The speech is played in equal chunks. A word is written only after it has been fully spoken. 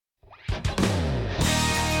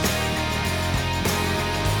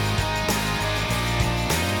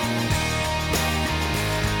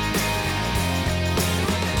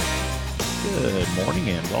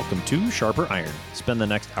and welcome to Sharper Iron. Spend the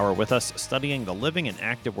next hour with us studying the living and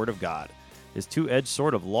active Word of God. His two-edged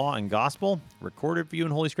sword of law and gospel, recorded for you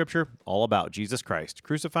in Holy Scripture, all about Jesus Christ,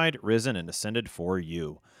 crucified, risen, and ascended for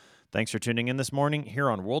you. Thanks for tuning in this morning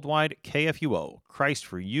here on Worldwide KFUO, Christ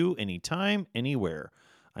for you, anytime, anywhere.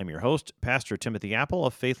 I'm your host, Pastor Timothy Appel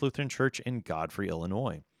of Faith Lutheran Church in Godfrey,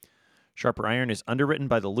 Illinois. Sharper Iron is underwritten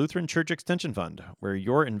by the Lutheran Church Extension Fund, where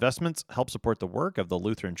your investments help support the work of the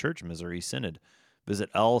Lutheran Church Missouri Synod.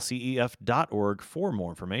 Visit lcef.org for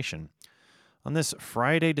more information. On this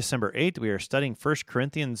Friday, December 8th, we are studying 1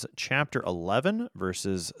 Corinthians chapter 11,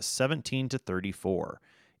 verses 17 to 34.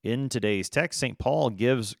 In today's text, St. Paul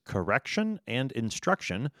gives correction and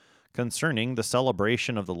instruction concerning the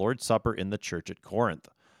celebration of the Lord's Supper in the church at Corinth.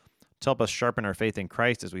 To help us sharpen our faith in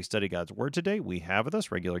Christ as we study God's Word today, we have with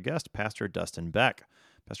us regular guest, Pastor Dustin Beck.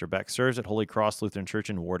 Pastor Beck serves at Holy Cross Lutheran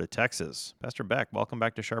Church in Warda, Texas. Pastor Beck, welcome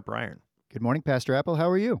back to Sharper Iron. Good morning, Pastor Appel. How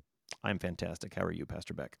are you? I'm fantastic. How are you,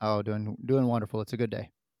 Pastor Beck? Oh, doing wonderful. It's a good day.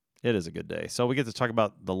 It is a good day. So we get to talk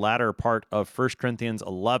about the latter part of 1 Corinthians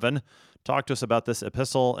 11. Talk to us about this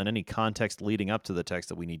epistle and any context leading up to the text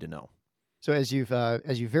that we need to know. So as you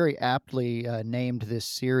very aptly named this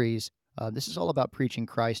series, this is all about preaching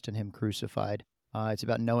Christ and Him crucified. It's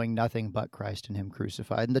about knowing nothing but Christ and Him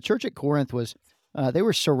crucified. And the church at Corinth they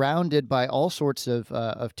were surrounded by all sorts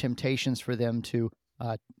of temptations for them to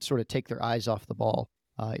sort of take their eyes off the ball,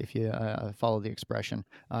 if you follow the expression.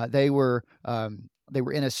 They were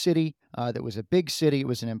in a city that was a big city. It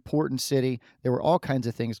was an important city. There were all kinds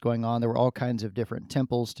of things going on. There were all kinds of different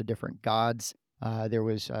temples to different gods. There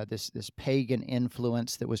was this pagan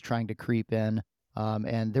influence that was trying to creep in.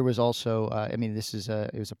 And there was also,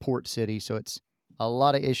 it was a port city, so it's a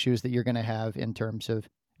lot of issues that you're going to have in terms of,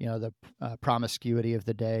 the promiscuity of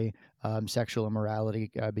the day. Sexual immorality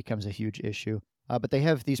becomes a huge issue. But they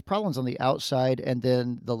have these problems on the outside, and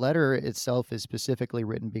then the letter itself is specifically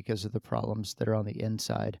written because of the problems that are on the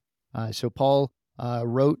inside. So Paul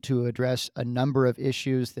wrote to address a number of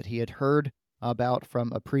issues that he had heard about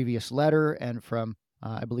from a previous letter and from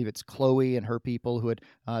I believe it's Chloe and her people who had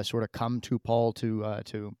sort of come to Paul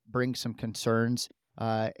to bring some concerns.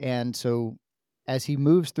 And so as he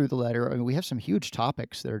moves through the letter, we have some huge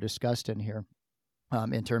topics that are discussed in here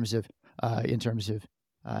in terms of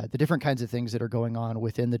the different kinds of things that are going on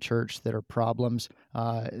within the church that are problems.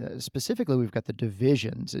 Specifically, we've got the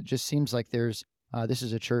divisions. It just seems like this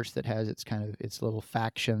is a church that has its little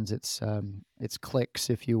factions, its cliques,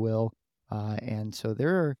 if you will. And so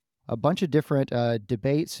there are a bunch of different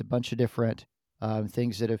debates, a bunch of different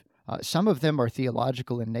things that have, some of them are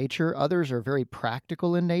theological in nature, others are very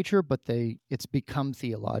practical in nature, but it's become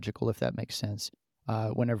theological, if that makes sense.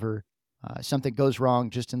 Whenever something goes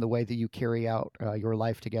wrong just in the way that you carry out your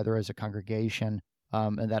life together as a congregation,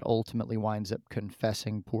 and that ultimately winds up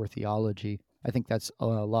confessing poor theology. I think that's a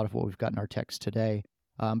lot of what we've got in our text today.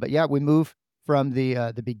 But yeah, we move from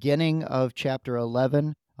the beginning of chapter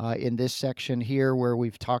 11 in this section here, where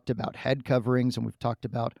we've talked about head coverings and we've talked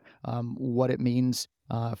about what it means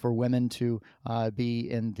for women to be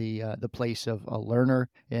in the place of a learner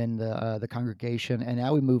in the congregation, and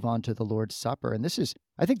now we move on to the Lord's Supper. And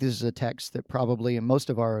I think this is a text that probably most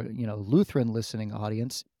of our Lutheran listening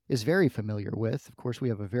audience is very familiar with. Of course, we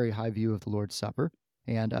have a very high view of the Lord's Supper,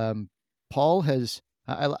 and Paul has.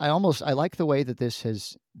 I like the way that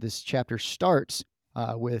this chapter starts.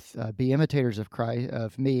 With be imitators of Christ,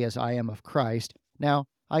 of me as I am of Christ. Now,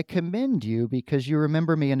 I commend you because you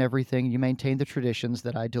remember me in everything. You maintain the traditions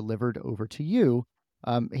that I delivered over to you.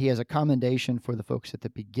 He has a commendation for the folks at the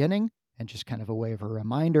beginning and just kind of a way of a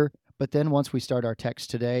reminder. But then once we start our text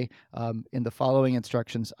today, in the following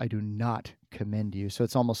instructions, I do not commend you. So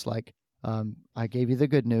it's almost like I gave you the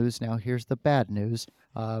good news. Now here's the bad news.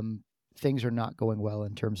 Things are not going well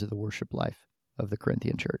in terms of the worship life of the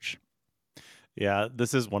Corinthian church. Yeah,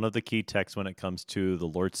 this is one of the key texts when it comes to the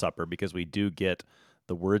Lord's Supper, because we do get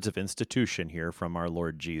the words of institution here from our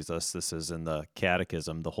Lord Jesus. This is in the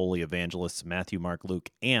Catechism, the Holy Evangelists Matthew, Mark, Luke,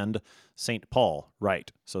 and St. Paul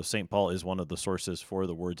write. So St. Paul is one of the sources for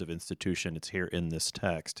the words of institution. It's here in this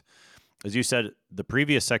text. As you said, the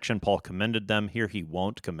previous section, Paul commended them. Here he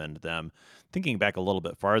won't commend them. Thinking back a little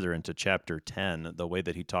bit farther into chapter 10, the way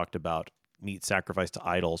that he talked about meat sacrificed to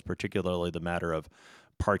idols, particularly the matter of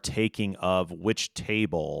partaking of which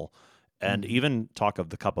table, and even talk of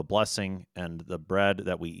the cup of blessing and the bread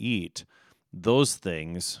that we eat, those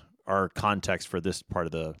things are context for this part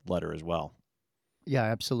of the letter as well. Yeah,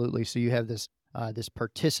 absolutely. So you have this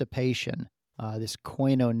participation, this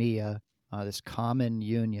koinonia, this common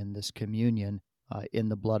union, this communion in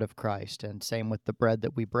the blood of Christ. And same with the bread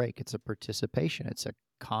that we break. It's a participation. It's a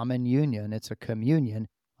common union. It's a communion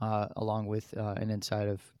along with and inside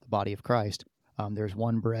of the body of Christ. There's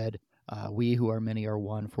one bread. We who are many are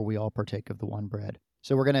one, for we all partake of the one bread.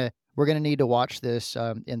 So we're gonna need to watch this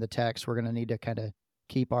in the text. We're gonna need to kind of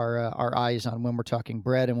keep our eyes on when we're talking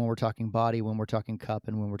bread and when we're talking body, when we're talking cup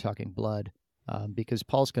and when we're talking blood, because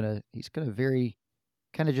Paul's gonna very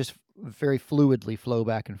kind of just very fluidly flow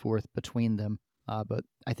back and forth between them. But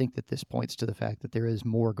I think that this points to the fact that there is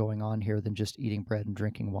more going on here than just eating bread and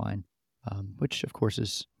drinking wine, which of course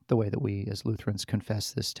is the way that we as Lutherans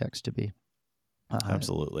confess this text to be.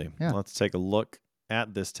 Absolutely. Yeah. Let's take a look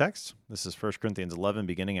at this text. This is 1 Corinthians 11,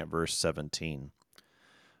 beginning at verse 17.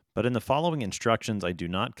 But in the following instructions I do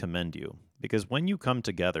not commend you, because when you come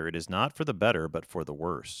together it is not for the better but for the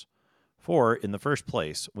worse. For, in the first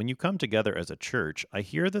place, when you come together as a church, I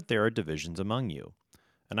hear that there are divisions among you.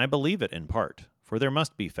 And I believe it in part, for there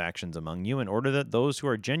must be factions among you in order that those who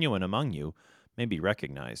are genuine among you may be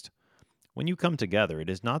recognized. When you come together, it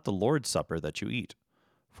is not the Lord's Supper that you eat.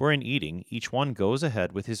 For in eating, each one goes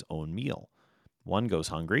ahead with his own meal. One goes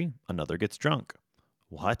hungry, another gets drunk.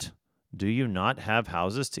 What? Do you not have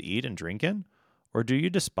houses to eat and drink in? Or do you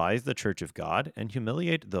despise the church of God and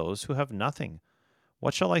humiliate those who have nothing?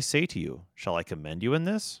 What shall I say to you? Shall I commend you in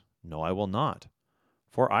this? No, I will not.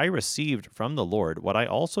 For I received from the Lord what I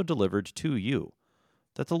also delivered to you,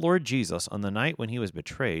 that the Lord Jesus, on the night when he was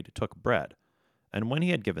betrayed, took bread, and when he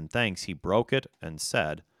had given thanks, he broke it and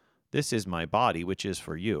said, This is my body, which is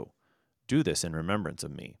for you. Do this in remembrance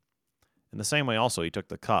of me. In the same way also he took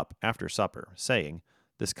the cup after supper, saying,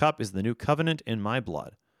 This cup is the new covenant in my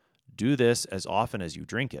blood. Do this as often as you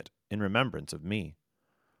drink it, in remembrance of me.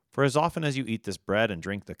 For as often as you eat this bread and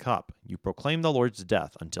drink the cup, you proclaim the Lord's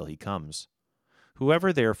death until he comes.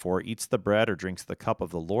 Whoever therefore eats the bread or drinks the cup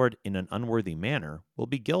of the Lord in an unworthy manner will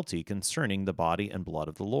be guilty concerning the body and blood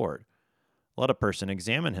of the Lord. Let a person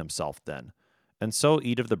examine himself then, and so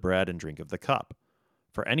eat of the bread and drink of the cup.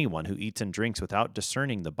 For anyone who eats and drinks without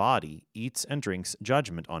discerning the body eats and drinks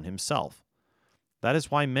judgment on himself. That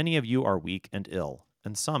is why many of you are weak and ill,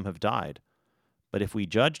 and some have died. But if we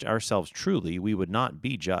judged ourselves truly, we would not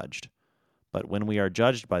be judged. But when we are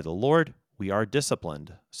judged by the Lord, we are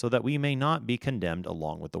disciplined, so that we may not be condemned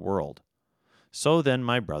along with the world. So then,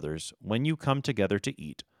 my brothers, when you come together to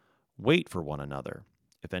eat, wait for one another.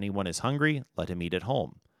 If anyone is hungry, let him eat at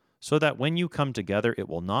home, so that when you come together it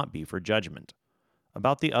will not be for judgment.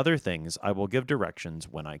 About the other things I will give directions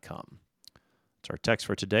when I come. It's our text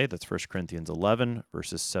for today. That's 1 Corinthians 11,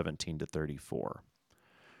 verses 17 to 34.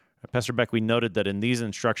 Pastor Beck, we noted that in these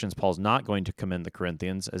instructions, Paul's not going to commend the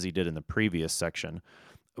Corinthians as he did in the previous section.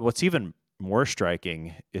 What's even more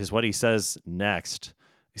striking is what he says next.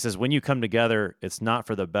 He says, when you come together, it's not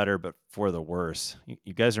for the better, but for the worse.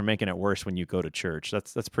 You guys are making it worse when you go to church.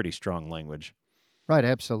 That's pretty strong language. Right,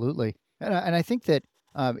 absolutely. And I think that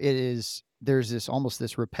there's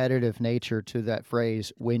this repetitive nature to that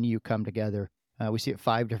phrase, when you come together. We see it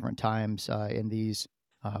 5 different times in these,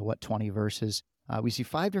 20 verses. We see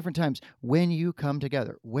 5 different times, when you come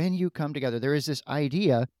together. When you come together, there is this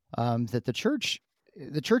idea that the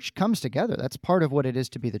church comes together. That's part of what it is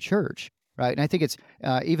to be the church, right? And I think it's,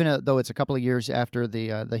 even though it's a couple of years after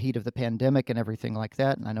the heat of the pandemic and everything like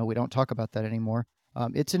that, and I know we don't talk about that anymore,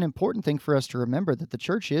 it's an important thing for us to remember that the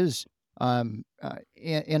church is,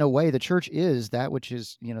 in a way, the church is that which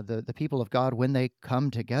is, the people of God when they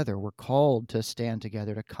come together. We're called to stand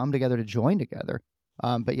together, to come together, to join together.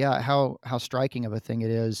 But yeah, how striking of a thing it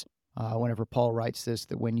is whenever Paul writes this,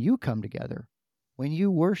 that when you come together, when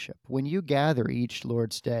you worship, when you gather each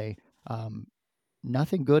Lord's Day,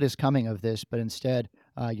 nothing good is coming of this, but instead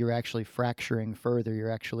you're actually fracturing further.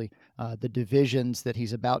 You're actually, the divisions that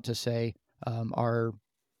he's about to say are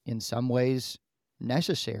in some ways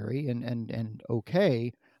necessary and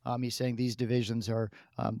okay. He's saying these divisions are,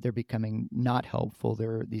 they're becoming not helpful.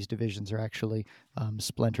 These divisions are actually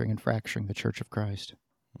splintering and fracturing the Church of Christ.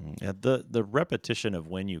 Yeah, the repetition of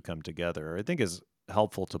when you come together, I think, is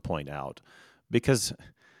helpful to point out, because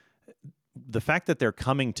the fact that they're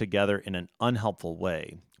coming together in an unhelpful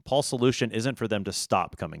way, Paul's solution isn't for them to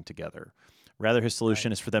stop coming together. Rather, his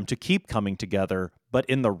solution is for them to keep coming together, but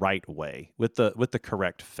in the right way, with the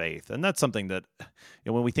correct faith. And that's something that,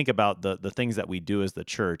 when we think about the things that we do as the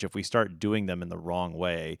church, if we start doing them in the wrong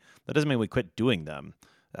way, that doesn't mean we quit doing them.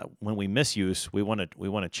 When we misuse, we want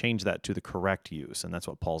to change that to the correct use, and that's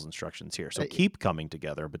what Paul's instructions here. So keep coming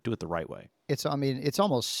together, but do it the right way. It's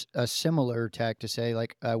almost a similar tack to say,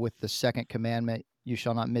 like with the second commandment, you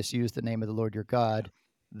shall not misuse the name of the Lord your God.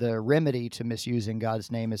 the remedy to misusing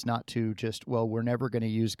God's name is not to just, well, we're never going to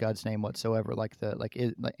use God's name whatsoever, like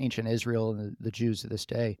ancient Israel and the Jews of this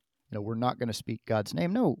day. We're not going to speak God's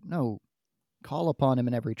name. No. Call upon him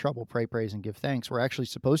in every trouble, pray, praise, and give thanks. We're actually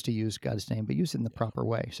supposed to use God's name, but use it in the proper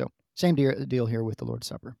way. So same deal here with the Lord's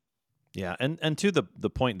Supper. Yeah, and to the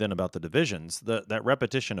point then about the divisions, that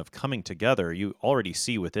repetition of coming together, you already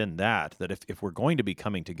see within that if we're going to be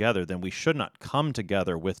coming together, then we should not come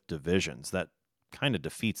together with divisions. That kind of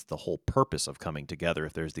defeats the whole purpose of coming together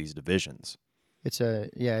if there's these divisions. It's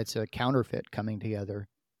a counterfeit coming together.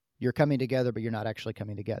 You're coming together, but you're not actually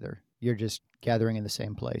coming together. You're just gathering in the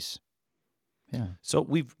same place. Yeah. So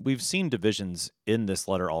we've seen divisions in this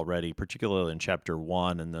letter already, particularly in chapter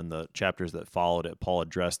 1, and then the chapters that followed it. Paul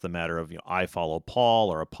addressed the matter of, I follow Paul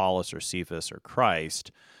or Apollos or Cephas or Christ.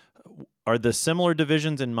 Are the similar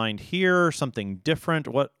divisions in mind here, something different?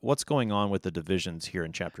 What's going on with the divisions here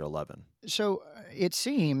in chapter 11? So it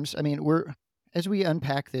seems, as we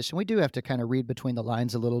unpack this, and we do have to kind of read between the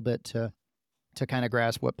lines a little bit to kind of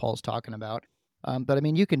grasp what Paul's talking about. But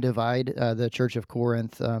you can divide the Church of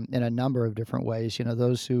Corinth in a number of different ways.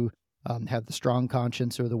 Those who have the strong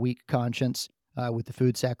conscience or the weak conscience with the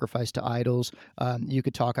food sacrificed to idols. You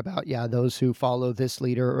could talk about, those who follow this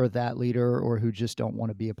leader or that leader, or who just don't want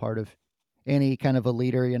to be a part of any kind of a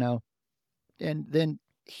leader, And then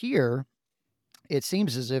here, it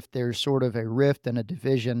seems as if there's sort of a rift and a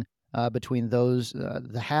division between those,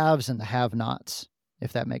 the haves and the have-nots,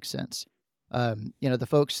 if that makes sense. The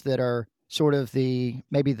folks that are sort of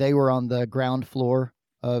maybe they were on the ground floor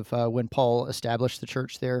of when Paul established the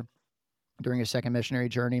church there during his second missionary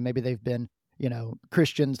journey. Maybe they've been,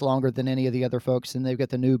 Christians longer than any of the other folks, and they've got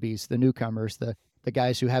the newbies, the newcomers, the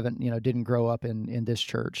guys who haven't, didn't grow up in this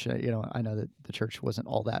church. I know that the church wasn't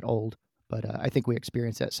all that old, but I think we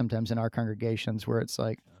experience that sometimes in our congregations where it's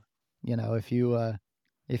like, if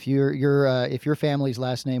your family's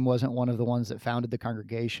last name wasn't one of the ones that founded the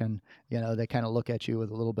congregation, they kind of look at you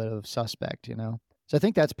with a little bit of suspect, So I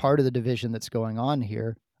think that's part of the division that's going on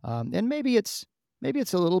here. And maybe it's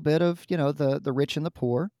a little bit of, the rich and the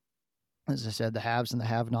poor, as I said, the haves and the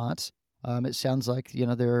have-nots. It sounds like,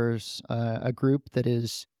 there's a group that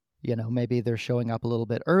is, maybe they're showing up a little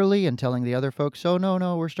bit early and telling the other folks, oh,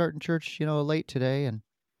 no, we're starting church, late today. And,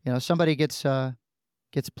 somebody gets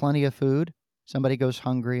plenty of food. Somebody goes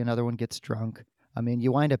hungry, another one gets drunk.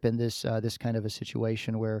 You wind up in this kind of a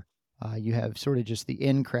situation where you have sort of just the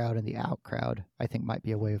in crowd and the out crowd, I think might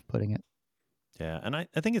be a way of putting it. Yeah, and I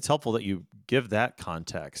think it's helpful that you give that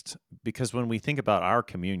context, because when we think about our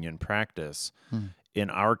communion practice in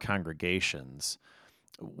our congregations,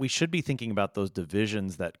 we should be thinking about those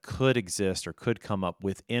divisions that could exist or could come up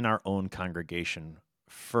within our own congregation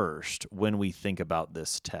first when we think about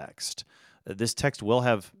this text. This text will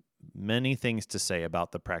have many things to say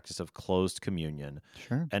about the practice of closed communion.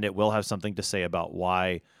 Sure. And it will have something to say about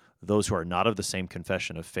why those who are not of the same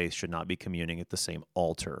confession of faith should not be communing at the same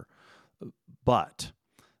altar. But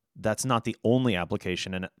that's not the only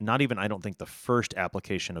application, and not even, I don't think, the first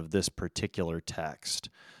application of this particular text.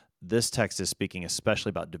 This text is speaking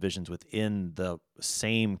especially about divisions within the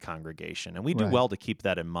same congregation. And we do well to keep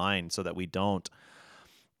that in mind so that we don't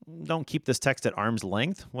keep this text at arm's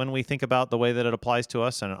length when we think about the way that it applies to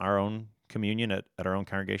us and our own communion at our own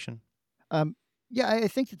congregation. I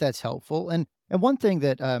think that's helpful. And one thing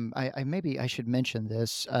that I should mention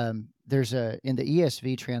this. There's in the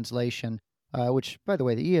ESV translation, which, by the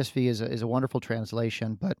way, the ESV is a wonderful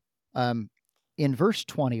translation. But in verse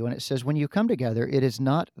 20, when it says, "When you come together, it is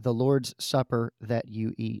not the Lord's Supper that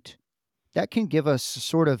you eat," that can give us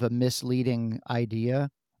sort of a misleading idea,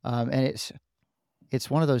 and it's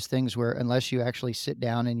one of those things where unless you actually sit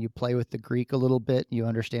down and you play with the Greek a little bit, you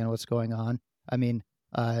understand what's going on.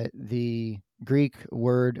 The Greek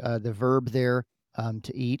word, the verb there,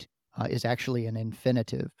 to eat, is actually an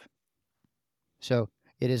infinitive. So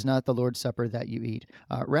it is not the Lord's Supper that you eat.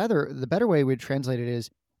 Rather, the better way we'd translate it is,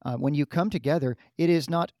 when you come together, it is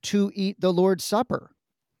not to eat the Lord's Supper.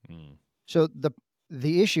 So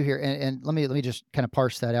the issue here, and let me just kind of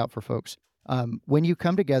parse that out for folks. When you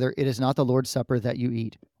come together, it is not the Lord's Supper that you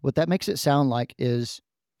eat. What that makes it sound like is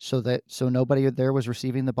so nobody there was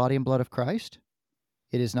receiving the body and blood of Christ.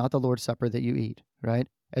 It is not the Lord's Supper that you eat, right?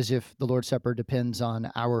 As if the Lord's Supper depends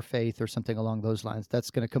on our faith or something along those lines.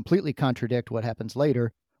 That's going to completely contradict what happens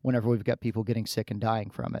later whenever we've got people getting sick and dying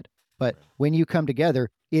from it. But when you come together,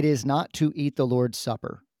 it is not to eat the Lord's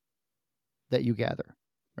Supper that you gather,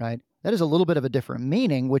 right? That is a little bit of a different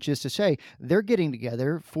meaning, which is to say they're getting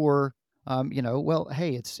together for Well,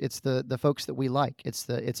 hey, it's the folks that we like.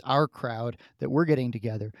 It's our crowd that we're getting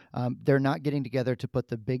together. They're not getting together to put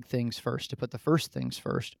the big things first, to put the first things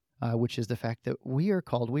first, which is the fact that we are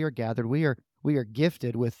called, we are gathered, we are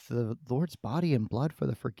gifted with the Lord's body and blood for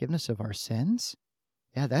the forgiveness of our sins.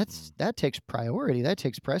 Yeah, that takes priority. That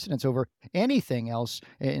takes precedence over anything else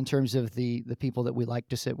in terms of the people that we like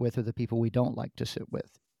to sit with or the people we don't like to sit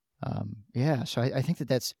with. Yeah, so I think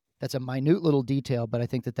that's a minute little detail, but I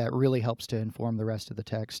think that really helps to inform the rest of the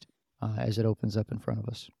text as it opens up in front of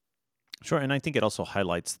us. Sure, and I think it also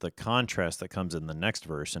highlights the contrast that comes in the next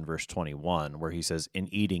verse, in verse 21, where he says, "In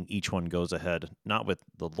eating, each one goes ahead, not with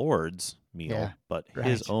the Lord's meal, Yeah, but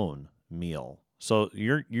his right. own meal." So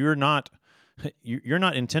you're not you're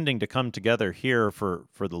not intending to come together here for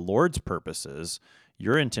the Lord's purposes.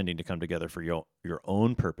 You're intending to come together for your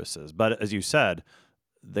own purposes. But as you said,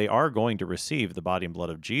 they are going to receive the body and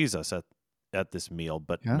blood of Jesus at this meal,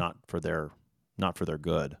 but Yeah, not for their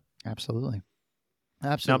good. absolutely.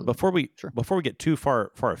 Now, Absolutely. Sure. before we get too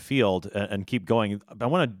far afield and keep going, I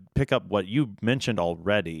want to pick up what you mentioned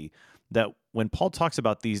already. That when Paul talks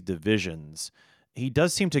about these divisions, he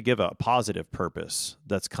does seem to give a positive purpose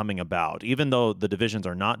that's coming about, even though the divisions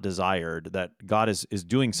are not desired. That God is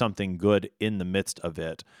doing something good in the midst of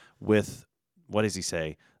it. With, what does he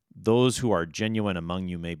say? Those who are genuine among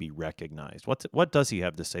you may be recognized. What does he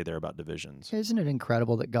have to say there about divisions? Isn't it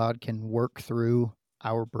incredible that God can work through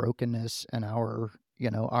our brokenness and our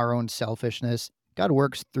own selfishness? God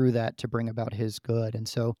works through that to bring about his good. And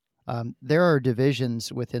so there are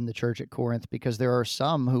divisions within the church at Corinth because there are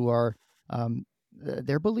some who are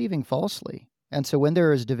they're believing falsely. And so when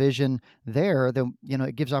there is division there, then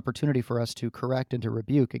it gives opportunity for us to correct and to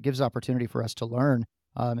rebuke. It gives opportunity for us to learn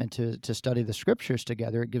and to study the scriptures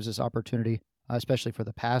together. It gives us opportunity, especially for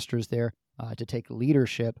the pastors there, to take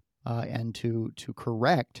leadership and to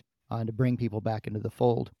correct and to bring people back into the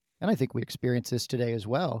fold. And I think we experience this today as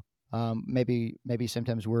well. Maybe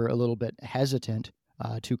sometimes we're a little bit hesitant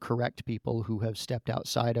to correct people who have stepped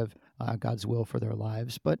outside of God's will for their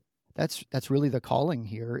lives. But that's really the calling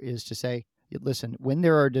here, is to say, listen, when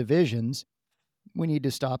there are divisions, we need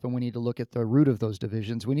to stop and we need to look at the root of those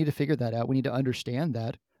divisions. We need to figure that out. We need to understand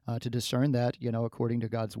that, to discern that, according to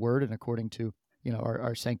God's word and according to,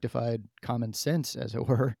 our sanctified common sense, as it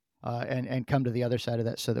were, and come to the other side of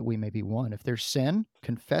that so that we may be one. If there's sin,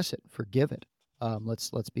 confess it, forgive it.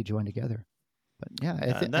 Let's be joined together. But yeah,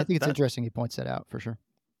 And I think it's that interesting he points that out for sure.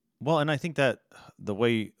 Well, and I think that the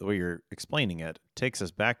way you're explaining it takes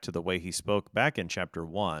us back to the way he spoke back in chapter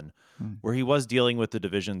 1, Mm. where he was dealing with the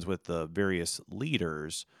divisions with the various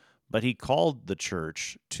leaders, but he called the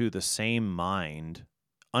church to the same mind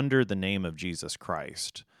under the name of Jesus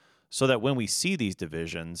Christ, so that when we see these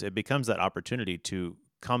divisions, it becomes that opportunity to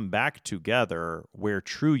come back together where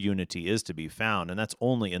true unity is to be found, and that's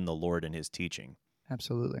only in the Lord and his teaching.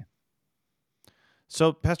 Absolutely.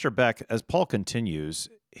 So, Pastor Beck, as Paul continues,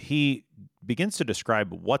 he begins to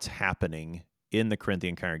describe what's happening in the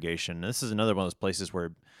Corinthian congregation. This is another one of those places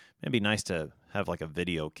where it'd be nice to have like a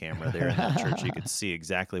video camera there in that church. You could see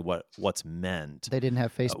exactly what's meant. They didn't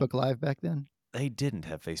have Facebook Live back then? They didn't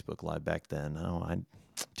have Facebook Live back then.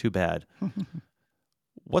 Too bad.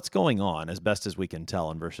 What's going on, as best as we can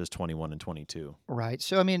tell, in verses 21 and 22? Right.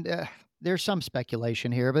 So, I mean, there's some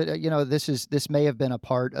speculation here, but this may have been a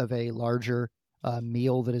part of a larger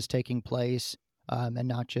meal that is taking place, and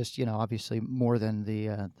not just obviously more than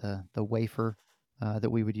the wafer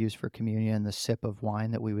that we would use for communion, the sip of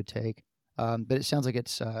wine that we would take. But it sounds like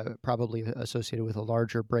it's probably associated with a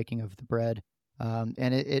larger breaking of the bread,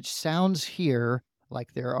 and it sounds here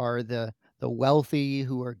like there are the wealthy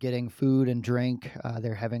who are getting food and drink.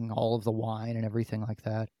 They're having all of the wine and everything like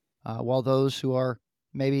that, while those who are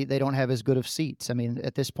maybe they don't have as good of seats. I mean,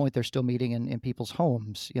 at this point, they're still meeting in people's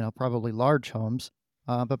homes, probably large homes.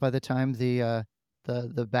 But by the time the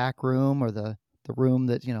back room or the room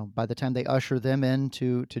that, by the time they usher them in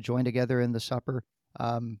to join together in the supper,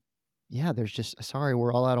 yeah, there's just, sorry,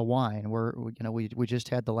 we're all out of wine. We just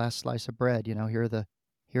had the last slice of bread.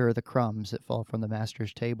 Here are the crumbs that fall from the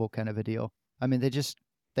master's table, kind of a deal. I mean,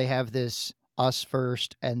 they have this us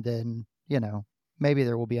first, and then maybe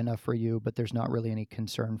there will be enough for you, but there's not really any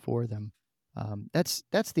concern for them. That's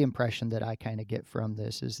the impression that I kind of get from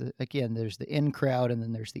this, is that, again, there's the in crowd and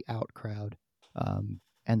then there's the out crowd, and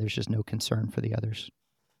there's just no concern for the others.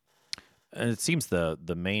 And it seems the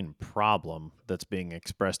main problem that's being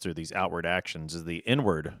expressed through these outward actions is the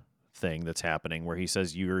inward thing that's happening, where he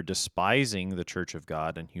says you're despising the church of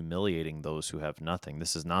God and humiliating those who have nothing.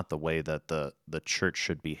 This is not the way that the church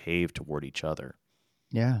should behave toward each other.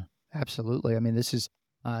 Yeah, absolutely. I mean, this is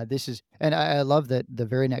This is, and I love that the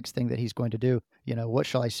very next thing that he's going to do, what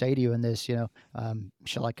shall I say to you in this?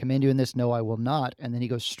 Shall I commend you in this? No, I will not. And then he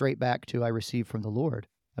goes straight back to, I received from the Lord.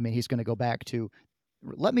 I mean, he's going to go back to,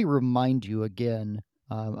 let me remind you again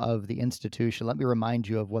of the institution. Let me remind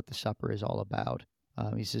you of what the supper is all about.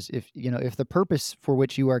 He says, if the purpose for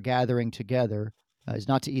which you are gathering together is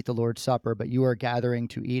not to eat the Lord's Supper, but you are gathering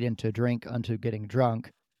to eat and to drink unto getting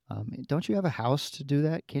drunk, don't you have a house to do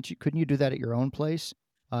that? Couldn't you do that at your own place?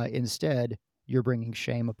 Instead, you're bringing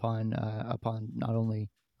shame upon not only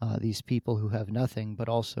these people who have nothing, but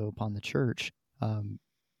also upon the church.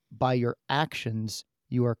 By your actions,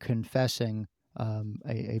 you are confessing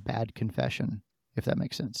a bad confession, if that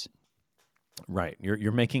makes sense. Right.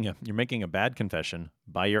 You're making a bad confession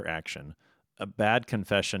by your action, a bad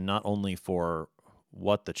confession not only for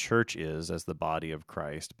what the church is as the body of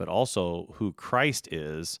Christ, but also who Christ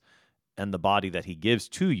is and the body that he gives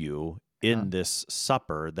to you in this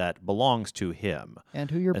supper that belongs to him. And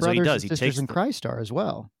who your And so brothers and sisters in Christ are as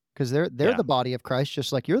well, because they're the body of Christ,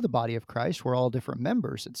 just like you're the body of Christ. We're all different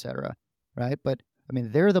members, etc. Right? But I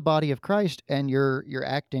mean, they're the body of Christ, and you're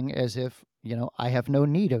acting as if, I have no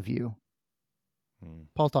need of you.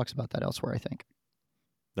 Paul talks about that elsewhere, I think.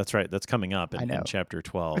 That's right. That's coming up in chapter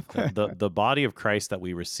 12. The body of Christ that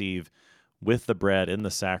we receive with the bread in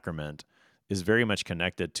the sacrament is very much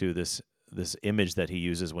connected to this image that he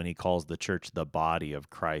uses when he calls the church the body of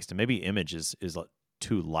Christ. And maybe image is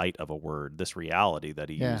too light of a word, this reality that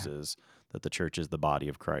he uses, that the church is the body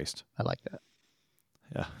of Christ. I like that.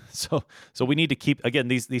 Yeah. So we need to keep, again,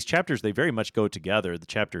 these chapters, they very much go together. The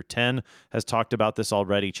chapter 10 has talked about this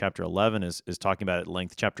already. Chapter 11 is talking about it at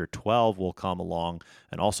length. Chapter 12 will come along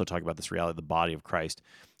and also talk about this reality of the body of Christ.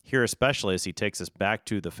 Here, especially as he takes us back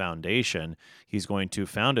to the foundation, he's going to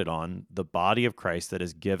found it on the body of Christ that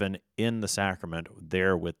is given in the sacrament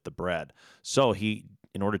there with the bread. So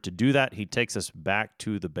in order to do that, he takes us back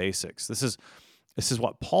to the basics. This is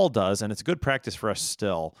what Paul does, and it's a good practice for us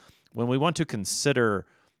still. When we want to consider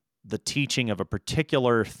the teaching of a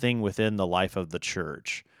particular thing within the life of the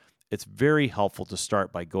church, it's very helpful to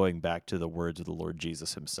start by going back to the words of the Lord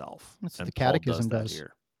Jesus himself. That's what the Catechism does.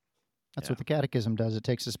 Here. That's what the Catechism does. It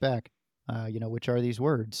takes us back. Which are these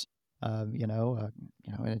words? And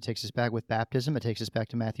it takes us back with baptism. It takes us back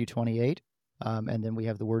to Matthew 28. And then we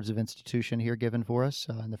have the words of institution here given for us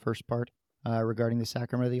in the first part regarding the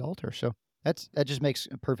sacrament of the altar. So that just makes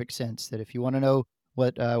perfect sense, that if you want to know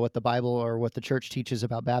what the Bible or what the church teaches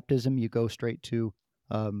about baptism, you go straight to,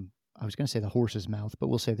 I was going to say the horse's mouth, but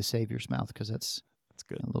we'll say the Savior's mouth, because that's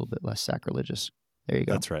good. A little bit less sacrilegious. There you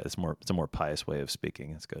go. That's right. It's a more pious way of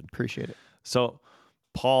speaking. It's good. Appreciate it. So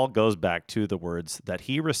Paul goes back to the words that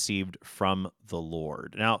he received from the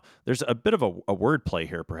Lord. Now, there's a bit of a word play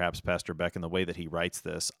here, perhaps, Pastor Beck, in the way that he writes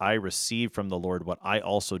this. I received from the Lord what I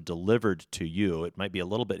also delivered to you. It might be a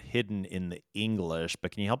little bit hidden in the English,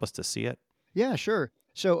 but can you help us to see it? Yeah, sure.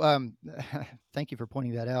 So thank you for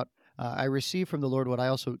pointing that out. I received from the Lord what I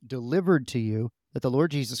also delivered to you, that the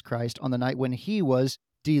Lord Jesus Christ, on the night when he was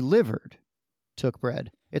delivered, took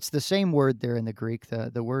bread. It's the same word there in the Greek,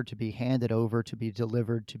 the word to be handed over, to be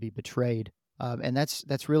delivered, to be betrayed. And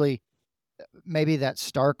that's really maybe that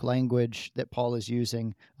stark language that Paul is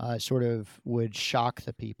using sort of would shock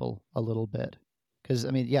the people a little bit. Because,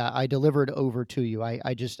 I delivered over to you. I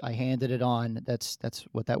handed it on. That's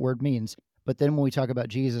what that word means. But then when we talk about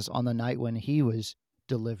Jesus on the night when he was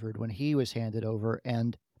delivered, when he was handed over,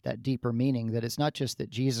 and that deeper meaning, that it's not just that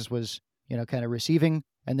Jesus was, kind of receiving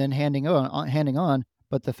and then handing on,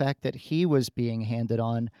 but the fact that he was being handed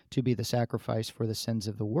on to be the sacrifice for the sins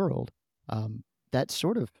of the world. That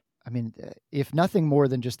sort of, if nothing more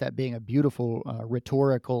than just that being a beautiful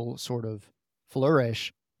rhetorical sort of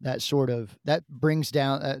flourish, that brings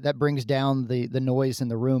down the noise in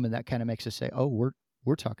the room, and that kind of makes us say, oh,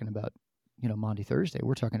 we're talking about, Maundy Thursday.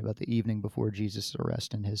 We're talking about the evening before Jesus'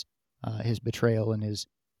 arrest and his betrayal and his,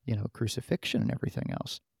 crucifixion and everything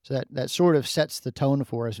else. So that sort of sets the tone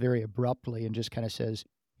for us very abruptly, and just kind of says,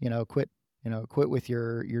 quit with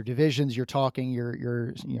your divisions, your talking,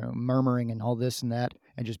 your murmuring and all this and that,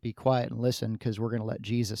 and just be quiet and listen, because we're going to let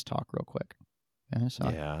Jesus talk real quick. And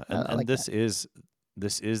this is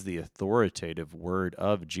the authoritative word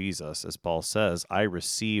of Jesus, as Paul says, I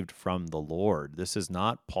received from the Lord. This is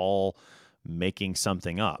not Paul making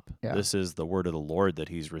something up. Yeah. This is the word of the Lord that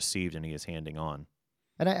he's received and he is handing on.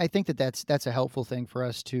 And I think that's a helpful thing for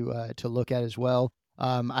us to look at as well. There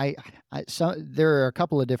are a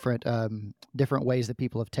couple of different ways that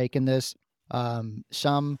people have taken this.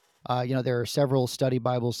 Some, there are several study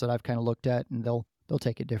Bibles that I've kind of looked at, and they'll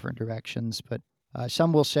take it different directions. But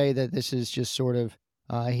some will say that this is just sort of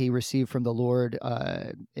he received from the Lord.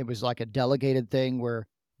 It was like a delegated thing where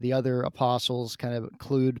the other apostles kind of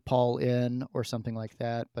include Paul in or something like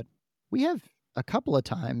that. But we have a couple of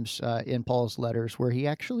times in Paul's letters where he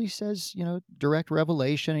actually says, direct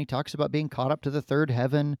revelation. He talks about being caught up to the third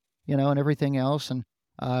heaven, and everything else. And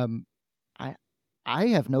I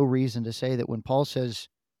have no reason to say that when Paul says,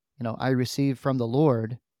 I received from the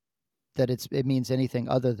Lord, that it means anything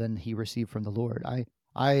other than he received from the Lord.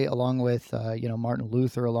 I along with Martin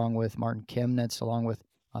Luther, along with Martin Chemnitz, along with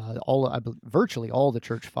virtually all the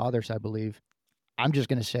church fathers, I believe, I'm just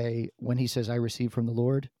going to say when he says I received from the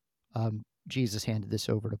Lord, Jesus handed this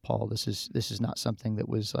over to Paul. This is not something that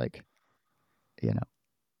was like,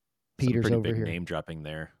 Peter's some pretty over big here. name dropping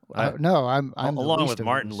there. No, I'm along with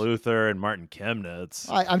Martin Luther and Martin Chemnitz.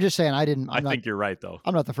 I'm just saying I think you're right, though.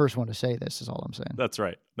 I'm not the first one to say this. Is all I'm saying. That's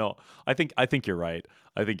right. No, I think you're right.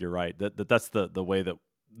 I think you're right. That's the way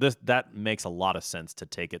that makes a lot of sense to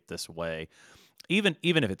take it this way. Even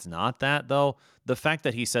if it's not that, though, the fact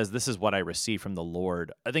that he says this is what I received from the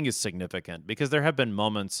Lord, I think is significant, because there have been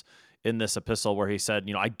moments in this epistle where he said,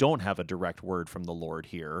 I don't have a direct word from the Lord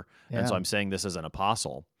here, and so I'm saying this as an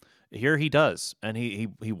apostle. Here he does, and he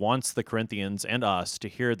wants the Corinthians and us to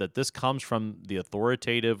hear that this comes from the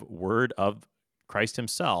authoritative word of Christ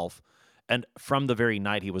himself, and from the very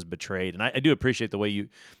night he was betrayed. And I do appreciate the way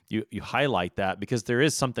you highlight that, because there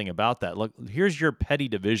is something about that. Look, here's your petty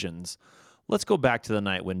divisions. Let's go back to the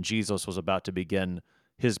night when Jesus was about to begin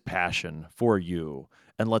his passion for you,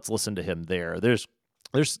 and let's listen to him there. There's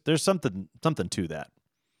something to that.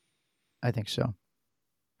 I think so.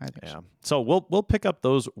 So we'll pick up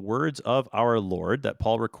those words of our Lord that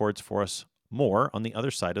Paul records for us more on the other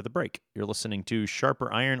side of the break. You're listening to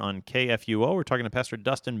Sharper Iron on KFUO. We're talking to Pastor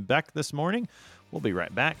Dustin Beck this morning. We'll be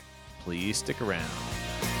right back. Please stick around.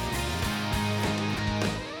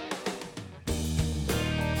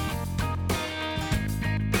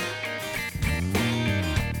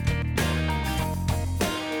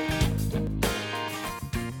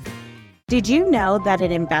 Did you know that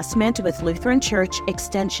an investment with Lutheran Church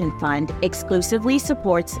Extension Fund exclusively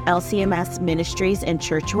supports LCMS ministries and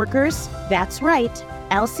church workers? That's right.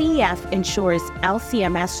 LCEF ensures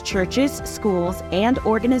LCMS churches, schools, and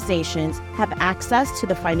organizations have access to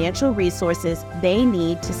the financial resources they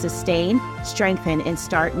need to sustain, strengthen, and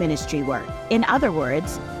start ministry work. In other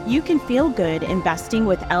words, you can feel good investing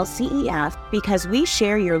with LCEF because we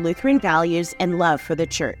share your Lutheran values and love for the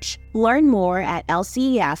church. Learn more at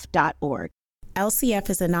lcef.org. LCF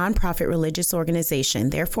is a nonprofit religious organization.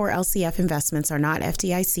 Therefore, LCF investments are not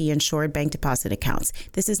FDIC-insured bank deposit accounts.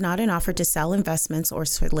 This is not an offer to sell investments or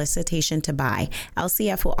solicitation to buy.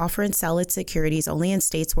 LCF will offer and sell its securities only in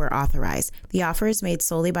states where authorized. The offer is made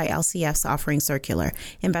solely by LCF's offering circular.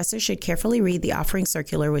 Investors should carefully read the offering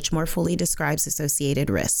circular, which more fully describes associated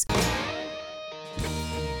risks.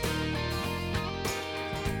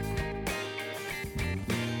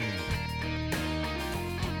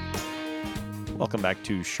 Welcome back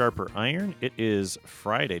to Sharper Iron. It is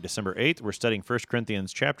Friday, December 8th. We're studying 1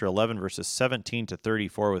 Corinthians chapter 11, verses 17 to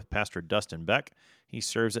 34 with Pastor Dustin Beck. He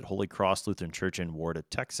serves at Holy Cross Lutheran Church in Warda,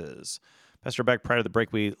 Texas. Pastor Beck, prior to the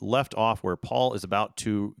break, we left off where Paul is about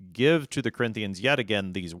to give to the Corinthians yet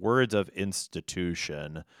again these words of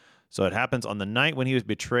institution. So it happens on the night when he was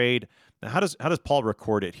betrayed. Now, how does Paul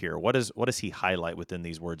record it here? What does he highlight within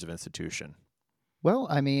these words of institution? Well,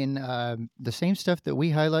 I mean, the same stuff that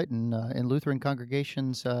we highlight in Lutheran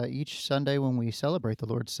congregations each Sunday when we celebrate the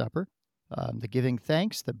Lord's Supper. The giving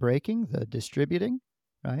thanks, the breaking, the distributing,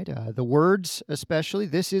 right? The words especially,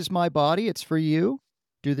 this is my body, it's for you.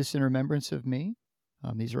 Do this in remembrance of me.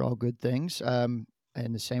 These are all good things. In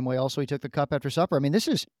the same way also he took the cup after supper. I mean, this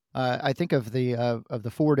is, I think of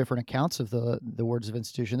the four different accounts of the words of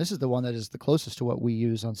institution, this is the one that is the closest to what we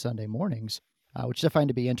use on Sunday mornings. Which I find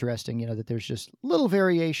to be interesting, that there's just little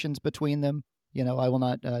variations between them. I will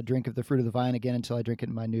not drink of the fruit of the vine again until I drink it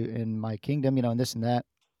in my kingdom, and this and that.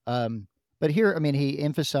 But here, I mean, he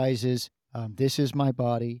emphasizes, this is my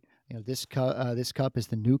body. This cup is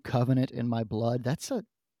the new covenant in my blood. That's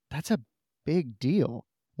a big deal.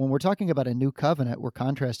 When we're talking about a new covenant, we're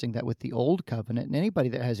contrasting that with the old covenant. And anybody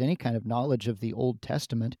that has any kind of knowledge of the Old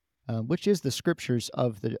Testament, which is the scriptures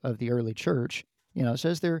of the early church,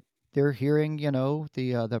 says they're hearing,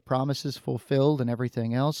 the promises fulfilled and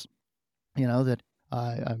everything else, that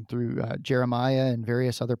through Jeremiah and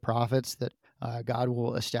various other prophets, that God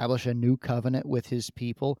will establish a new covenant with his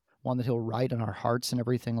people, one that he'll write in our hearts and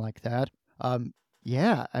everything like that. I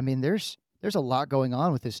mean, there's a lot going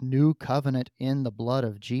on with this new covenant in the blood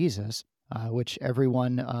of Jesus, which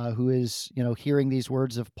everyone who is, hearing these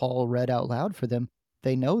words of Paul read out loud for them,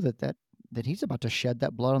 they know that that he's about to shed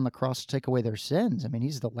that blood on the cross to take away their sins. I mean,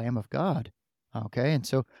 he's the Lamb of God. Okay, and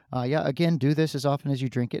so again, do this as often as you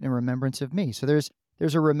drink it in remembrance of me. So there's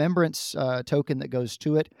a remembrance token that goes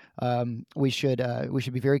to it. We should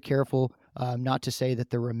be very careful not to say that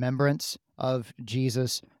the remembrance of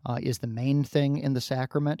Jesus is the main thing in the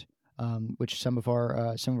sacrament, which some of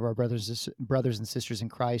our brothers and sisters in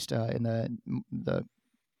Christ in the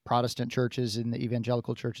Protestant churches, in the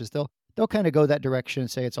evangelical churches, they'll kind of go that direction and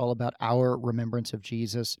say it's all about our remembrance of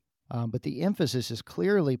Jesus. But the emphasis is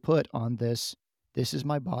clearly put on this. This is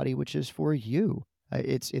my body, which is for you.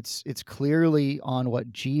 It's clearly on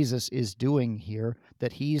what Jesus is doing here,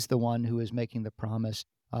 that he's the one who is making the promise.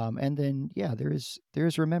 And then, there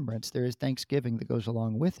is remembrance. There is thanksgiving that goes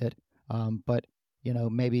along with it. But,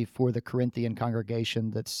 maybe for the Corinthian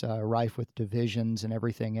congregation that's rife with divisions and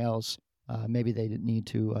everything else, maybe they need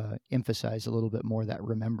to emphasize a little bit more that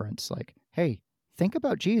remembrance. Like, hey, think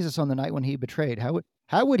about Jesus on the night when he betrayed.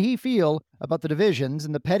 How would he feel about the divisions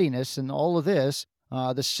and the pettiness and all of this,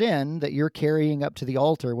 the sin that you're carrying up to the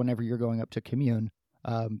altar whenever you're going up to commune?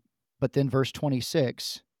 But then verse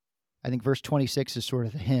 26, I think verse 26 is sort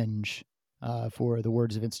of the hinge for the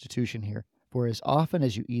words of institution here. For as often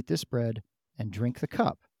as you eat this bread and drink the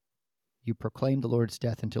cup, you proclaim the Lord's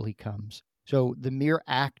death until he comes. So the mere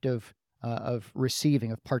act of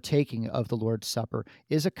receiving, of partaking of the Lord's Supper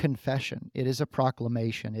is a confession. It is a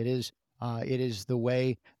proclamation. It is the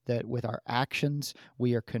way that with our actions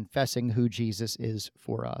we are confessing who Jesus is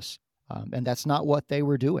for us. And that's not what they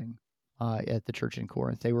were doing at the church in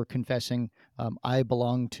Corinth. They were confessing, I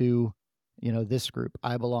belong to this group.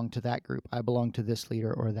 I belong to that group. I belong to this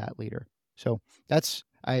leader or that leader. So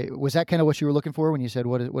was that kind of what you were looking for when you said,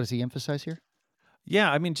 what does he emphasize here?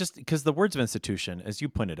 Yeah, I mean, just because the words of institution, as you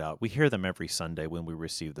pointed out, we hear them every Sunday when we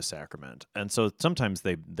receive the sacrament. And so sometimes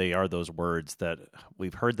they are those words that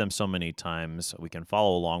we've heard them so many times, we can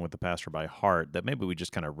follow along with the pastor by heart, that maybe we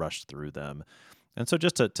just kind of rush through them. And so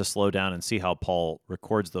just to slow down and see how Paul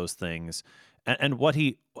records those things and what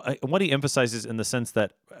he emphasizes in the sense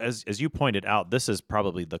that, as you pointed out, this is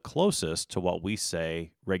probably the closest to what we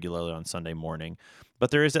say regularly on Sunday morning.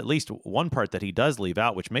 But there is at least one part that he does leave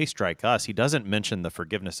out, which may strike us. He doesn't mention the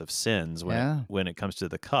forgiveness of sins when it comes to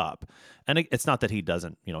the cup. And it's not that he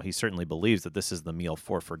doesn't, he certainly believes that this is the meal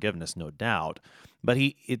for forgiveness, no doubt. But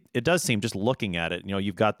it does seem, just looking at it,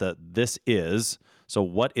 you've got this is. So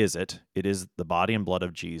what is it? It is the body and blood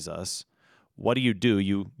of Jesus. What do?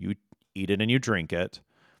 You eat it and you drink it.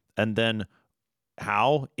 And then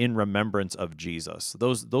how? In remembrance of Jesus.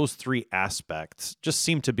 Those three aspects just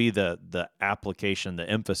seem to be the application, the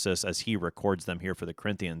emphasis as he records them here for the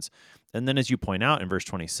Corinthians. And then as you point out in verse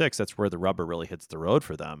 26, that's where the rubber really hits the road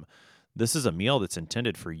for them. This is a meal that's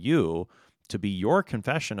intended for you to be your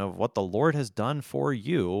confession of what the Lord has done for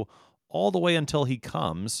you all the way until he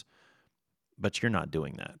comes, but you're not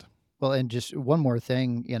doing that. Well, and just one more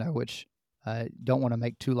thing, which I don't want to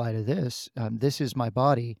make too light of this. This is my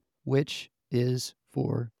body, which is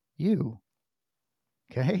for you.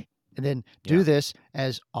 Okay? And then do this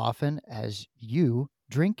as often as you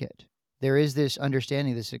drink it. There is this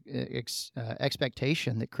understanding, this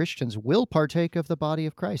expectation that Christians will partake of the body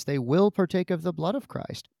of Christ. They will partake of the blood of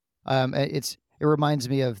Christ. It reminds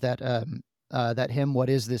me of that hymn, "What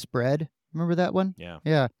is this bread?" Remember that one? Yeah.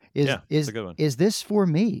 Yeah. That's a good one. Is this for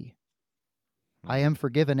me? I am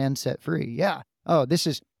forgiven and set free. Yeah. Oh, this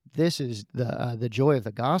is the joy of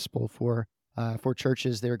the gospel for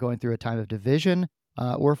churches that are going through a time of division,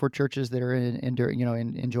 or for churches that are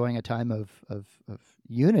enjoying a time of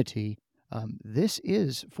unity. This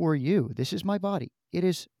is for you. This is my body. It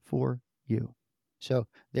is for you. So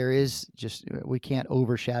there is we can't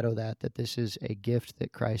overshadow that this is a gift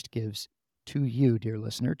that Christ gives to you, dear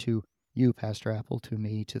listener, to you, Pastor Appel, to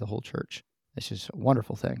me, to the whole church. This is a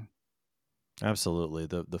wonderful thing. Absolutely.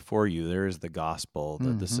 The for you, there is the gospel,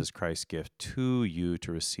 that this is Christ's gift to you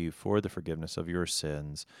to receive for the forgiveness of your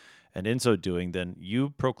sins. And in so doing, then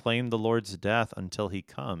you proclaim the Lord's death until he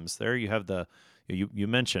comes. There you have you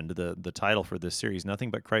mentioned the title for this series,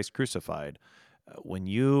 Nothing But Christ Crucified. When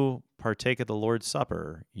you partake of the Lord's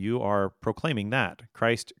Supper, you are proclaiming that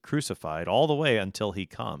Christ crucified all the way until he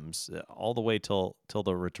comes, all the way till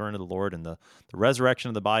the return of the Lord and the resurrection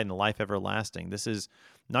of the body and the life everlasting. This is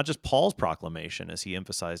not just Paul's proclamation, as he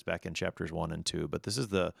emphasized back in chapters 1 and 2, but this is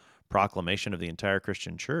the proclamation of the entire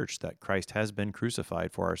Christian church that Christ has been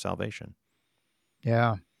crucified for our salvation.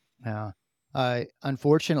 Yeah.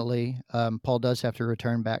 Unfortunately, Paul does have to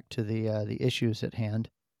return back to the issues at hand.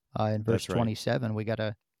 In verse 27, we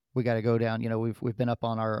gotta go down. We've been up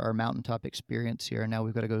on our mountaintop experience here, and now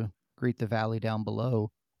we've got to go greet the valley down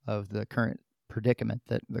below of the current predicament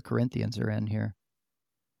that the Corinthians are in here.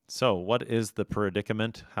 So what is the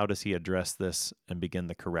predicament? How does he address this and begin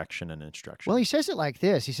the correction and instruction? Well, he says it like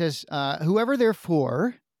this. He says, whoever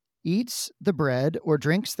therefore eats the bread or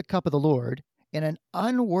drinks the cup of the Lord in an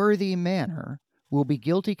unworthy manner will be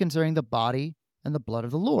guilty concerning the body and the blood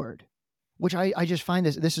of the Lord. Which I just find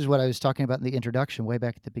this is what I was talking about in the introduction way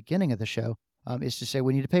back at the beginning of the show, is to say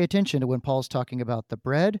we need to pay attention to when Paul's talking about the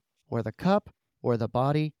bread or the cup or the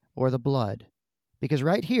body or the blood. Because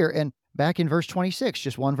right here, and back in verse 26,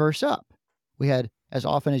 just one verse up, we had, as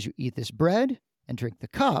often as you eat this bread and drink the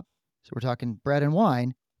cup, so we're talking bread and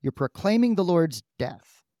wine, you're proclaiming the Lord's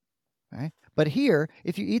death. Right? But here,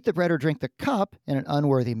 if you eat the bread or drink the cup in an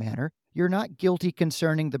unworthy manner, you're not guilty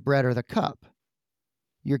concerning the bread or the cup.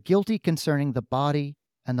 You're guilty concerning the body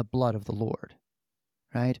and the blood of the Lord.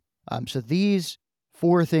 Right? So these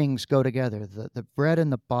four things go together. The bread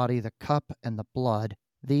and the body, the cup and the blood,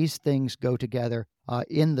 these things go together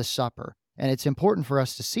in the supper. And it's important for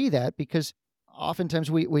us to see that because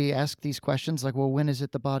oftentimes we ask these questions like, well, when is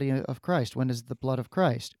it the body of Christ? When is the blood of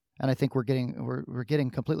Christ? And I think we're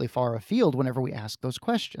getting completely far afield whenever we ask those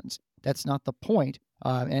questions. That's not the point.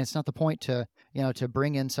 And it's not the point to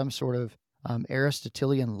bring in some sort of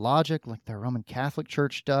Aristotelian logic like the Roman Catholic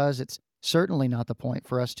Church does. It's certainly not the point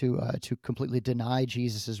for us to completely deny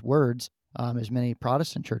Jesus's words, as many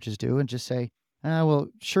Protestant churches do, and just say, well,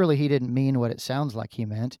 surely he didn't mean what it sounds like he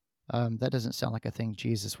meant. That doesn't sound like a thing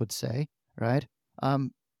Jesus would say, right?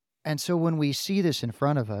 And so when we see this in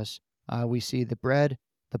front of us, we see the bread,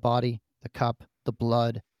 the body, the cup, the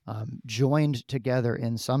blood joined together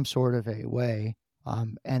in some sort of a way.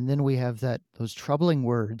 And then we have those troubling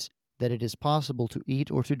words that it is possible to eat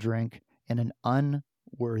or to drink in an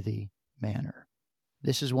unworthy manner.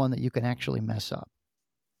 This is one that you can actually mess up.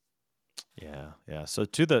 Yeah. So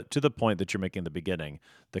to the point that you're making at the beginning,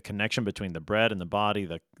 the connection between the bread and the body,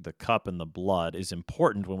 the cup and the blood is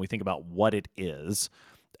important when we think about what it is.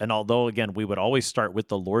 And although, again, we would always start with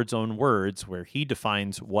the Lord's own words where he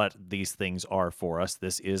defines what these things are for us.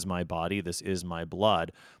 This is my body, this is my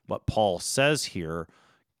blood. What Paul says here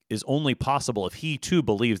is only possible if he too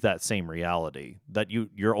believes that same reality, that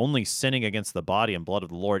you're only sinning against the body and blood of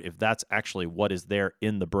the Lord if that's actually what is there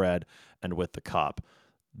in the bread and with the cup.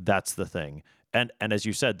 That's the thing. And as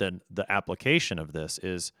you said, then the application of this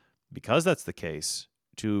is, because that's the case,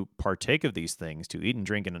 to partake of these things, to eat and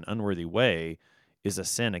drink in an unworthy way, is a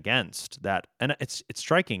sin against that. And it's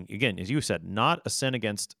striking, again, as you said, not a sin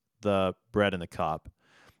against the bread and the cup,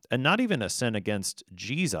 and not even a sin against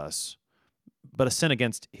Jesus, but a sin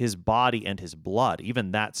against his body and his blood,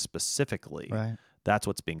 even that specifically. Right. That's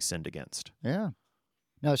what's being sinned against. Yeah.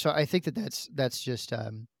 No, so I think that's just,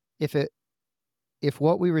 if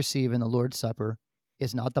what we receive in the Lord's Supper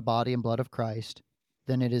is not the body and blood of Christ,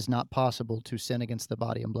 then it is not possible to sin against the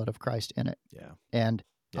body and blood of Christ in it. Yeah. And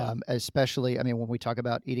especially, when we talk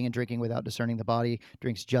about eating and drinking without discerning the body,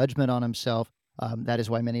 drinks judgment on himself. That is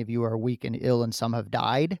why many of you are weak and ill and some have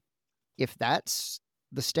died. If that's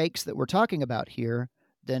the stakes that we're talking about here,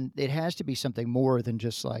 then it has to be something more than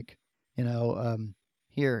just like,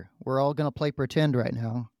 here, we're all going to play pretend right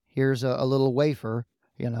now. Here's a little wafer,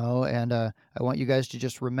 and I want you guys to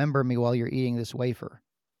just remember me while you're eating this wafer.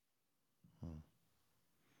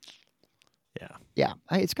 Yeah. Yeah,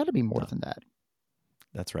 it's got to be more than that.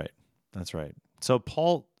 That's right. So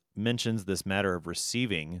Paul mentions this matter of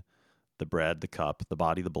receiving the bread, the cup, the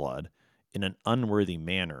body, the blood in an unworthy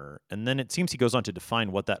manner. And then it seems he goes on to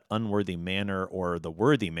define what that unworthy manner or the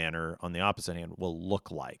worthy manner on the opposite hand will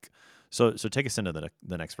look like. So take us into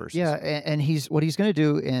the next verse. Yeah, and what he's going to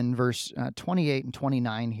do in verse 28 and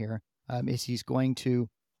 29 here is he's going to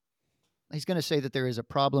say that there is a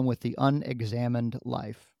problem with the unexamined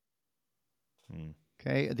life.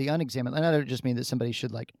 Okay, the unexamined. And I don't just mean that somebody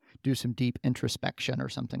should do some deep introspection or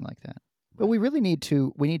something like that. But we really need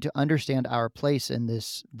to understand our place in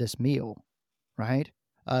this meal, right?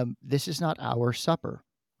 This is not our supper,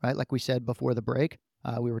 right? Like we said before the break,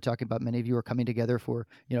 we were talking about many of you are coming together for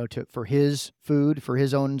his food, for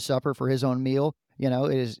his own supper, for his own meal.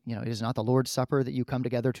 It is not the Lord's Supper that you come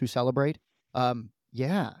together to celebrate.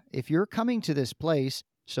 If you're coming to this place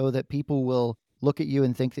so that people will look at you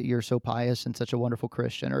and think that you're so pious and such a wonderful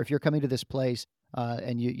Christian, or if you're coming to this place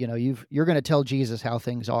and you're going to tell Jesus how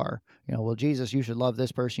things are, well, Jesus, you should love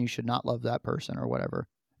this person, you should not love that person, or whatever.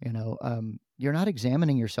 You're not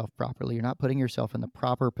examining yourself properly. You're not putting yourself in the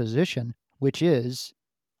proper position, which is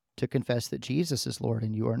to confess that Jesus is Lord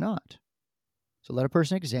and you are not. So let a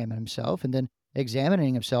person examine himself, and then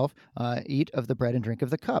examining himself, eat of the bread and drink of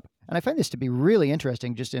the cup. And I find this to be really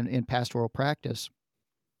interesting just in pastoral practice.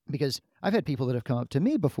 Because I've had people that have come up to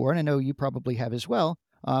me before, and I know you probably have as well,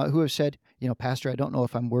 who have said, Pastor, I don't know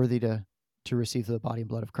if I'm worthy to receive the body and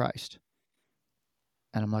blood of Christ.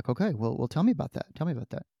 And I'm like, okay, well, tell me about that. Tell me about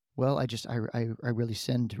that. Well, I really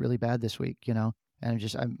sinned really bad this week, and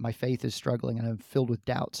my faith is struggling, and I'm filled with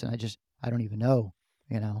doubts, and I don't even know,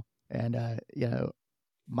 And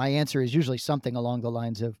my answer is usually something along the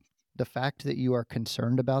lines of the fact that you are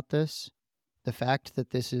concerned about this, the fact that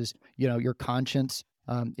this is, your conscience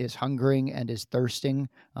is hungering and is thirsting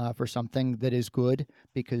for something that is good,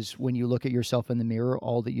 because when you look at yourself in the mirror,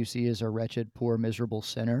 all that you see is a wretched, poor, miserable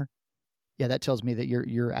sinner. Yeah, that tells me that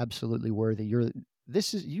you're absolutely worthy.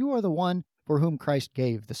 You are the one for whom Christ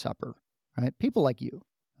gave the supper, right? People like you.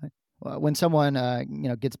 Right? When someone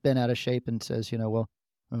gets bent out of shape and says, we got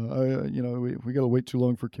to wait too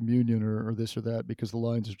long for communion or this or that because the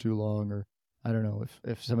lines are too long, or I don't know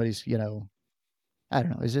if somebody's I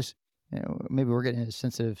don't know. Is this maybe we're getting into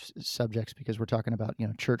sensitive subjects because we're talking about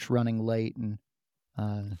church running late, and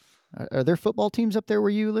are there football teams up there where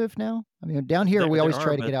you live now? I mean, down here we always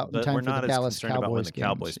try to get out in time for the Dallas Cowboys games.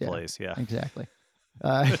 Cowboys plays, yeah, exactly.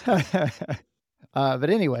 But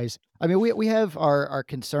anyways, I mean, we have our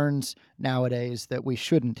concerns nowadays that we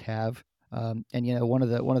shouldn't have, and one of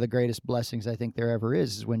the greatest blessings I think there ever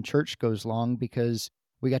is when church goes long, because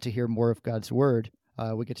we got to hear more of God's word.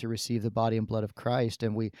 We get to receive the body and blood of Christ,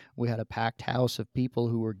 and we had a packed house of people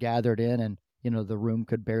who were gathered in, and the room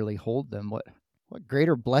could barely hold them. What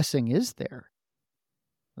greater blessing is there?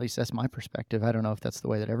 At least that's my perspective. I don't know if that's the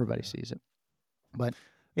way that everybody sees it, but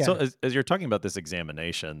yeah. So as you're talking about this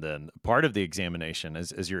examination, then part of the examination,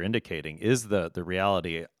 as you're indicating, is the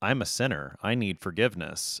reality. I'm a sinner. I need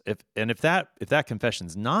forgiveness. If that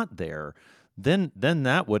confession's not there, then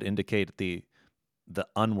that would indicate the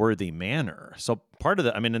unworthy manner. So part of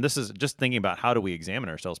and this is just thinking about how do we examine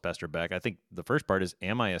ourselves, Pastor Beck. I think the first part is,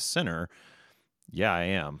 am I a sinner? Yeah, I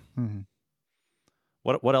am. Mm-hmm.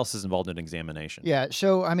 What else is involved in examination? Yeah.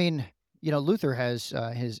 So, Luther has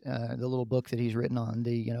the little book that he's written on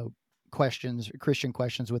the, Christian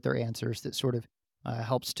questions with their answers that sort of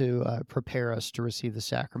helps to prepare us to receive the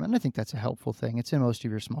sacrament. And I think that's a helpful thing. It's in most of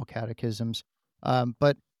your small catechisms.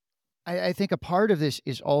 But I think a part of this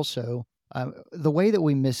is also the way that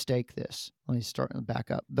we mistake this. Let me start back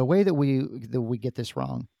up. The way that we get this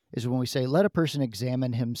wrong is when we say, let a person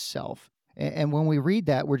examine himself. And when we read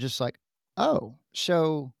that, we're just like, oh,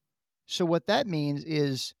 so what that means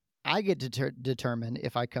is I get to determine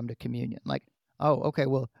if I come to communion. Like, oh, okay,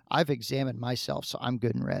 well, I've examined myself, so I'm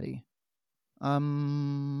good and ready.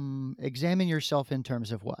 Examine yourself in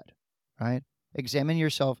terms of what, right? Examine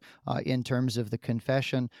yourself in terms of the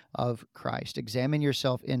confession of Christ. Examine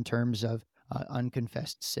yourself in terms of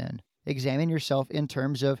unconfessed sin. Examine yourself in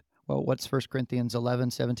terms of, well, what's 1 Corinthians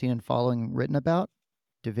 11, 17 and following written about?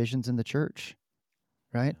 Divisions in the church,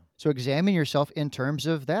 right? So examine yourself in terms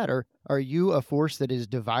of that. Are you a force that is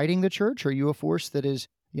dividing the church? Or are you a force that is,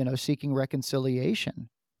 seeking reconciliation?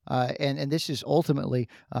 And this is ultimately,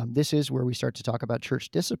 this is where we start to talk about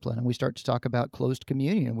church discipline, and we start to talk about closed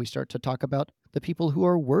communion, and we start to talk about the people who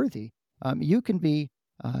are worthy. You can be,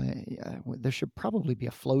 there should probably be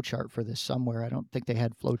a flow chart for this somewhere. I don't think they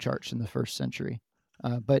had flow charts in the first century.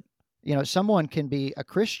 But, someone can be a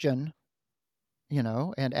Christian,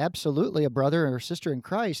 and absolutely a brother or sister in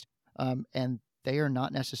Christ, and they are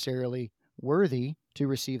not necessarily worthy to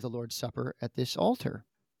receive the Lord's Supper at this altar.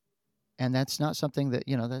 And that's not something that,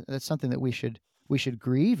 that's something that we should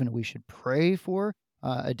grieve, and we should pray for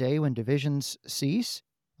a day when divisions cease.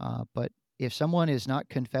 But if someone is not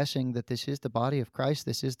confessing that this is the body of Christ,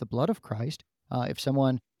 this is the blood of Christ, if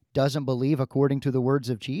someone doesn't believe according to the words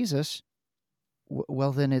of Jesus,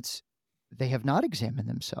 well, then they have not examined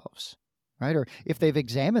themselves, right? Or if they've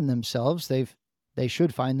examined themselves, they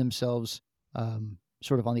should find themselves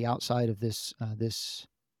sort of on the outside of this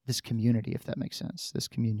community, if that makes sense, this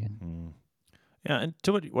communion. Mm. Yeah, and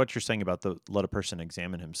to what you're saying about let a person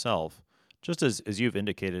examine himself, just as you've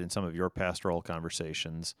indicated in some of your pastoral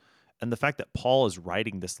conversations, and the fact that Paul is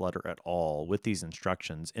writing this letter at all with these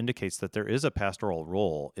instructions indicates that there is a pastoral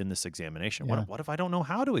role in this examination. Yeah. What if I don't know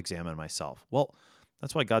how to examine myself? Well,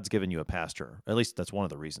 that's why God's given you a pastor. At least that's one of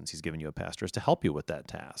the reasons he's given you a pastor, is to help you with that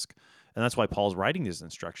task. And that's why Paul's writing these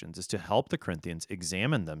instructions, is to help the Corinthians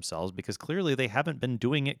examine themselves, because clearly they haven't been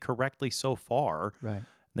doing it correctly so far. Right.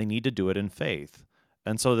 They need to do it in faith.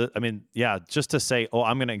 And so, just to say, oh,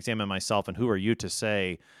 I'm going to examine myself, and who are you to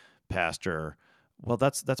say, Pastor? Well,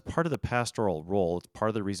 that's part of the pastoral role. It's part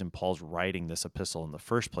of the reason Paul's writing this epistle in the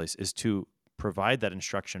first place, is to provide that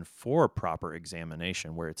instruction for proper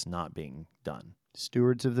examination where it's not being done.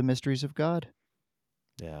 Stewards of the mysteries of God.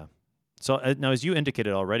 Yeah. So now, as you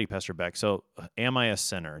indicated already, Pastor Beck, so am I a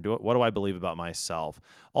sinner? What do I believe about myself?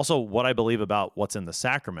 Also, what I believe about what's in the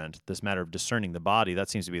sacrament, this matter of discerning the body, that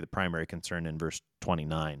seems to be the primary concern in verse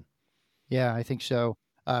 29. Yeah, I think so.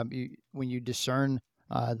 When you discern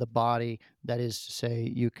the body, that is to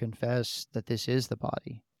say, you confess that this is the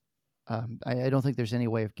body. I don't think there's any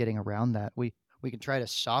way of getting around that. We can try to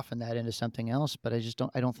soften that into something else, but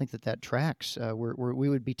I don't think that tracks. We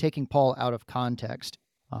would be taking Paul out of context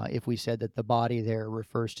if we said that the body there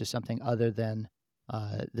refers to something other than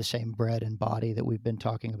the same bread and body that we've been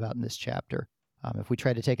talking about in this chapter. If we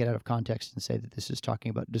try to take it out of context and say that this is talking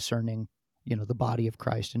about discerning, the body of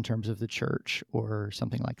Christ in terms of the church or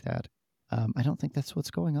something like that, I don't think that's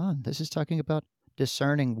what's going on. This is talking about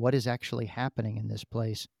discerning what is actually happening in this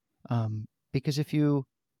place. Because if you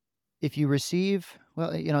receive,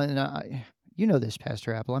 well, and this,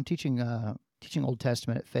 Pastor Appel, I'm teaching Old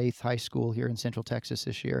Testament at Faith High School here in Central Texas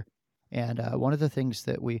this year, and one of the things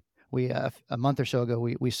that we a month or so ago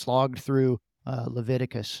we slogged through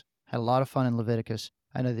Leviticus, had a lot of fun in Leviticus.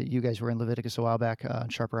 I know that you guys were in Leviticus a while back on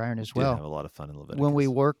Sharper Iron as well. Did have a lot of fun in Leviticus. When we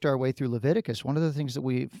worked our way through Leviticus, one of the things that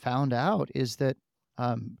we found out is that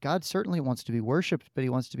God certainly wants to be worshipped, but he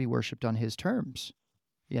wants to be worshipped on his terms.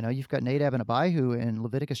 You've got Nadab and Abihu in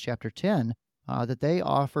Leviticus chapter 10 that they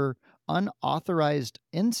offer unauthorized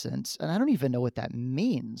incense, and I don't even know what that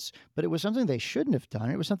means, but it was something they shouldn't have done.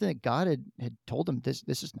 It was something that God had told them, this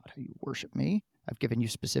is not how you worship me. I've given you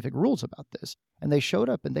specific rules about this. And they showed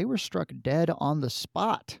up and they were struck dead on the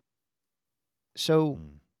spot. So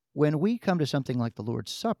when we come to something like the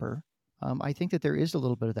Lord's Supper, I think that there is a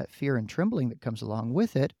little bit of that fear and trembling that comes along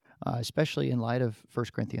with it, especially in light of 1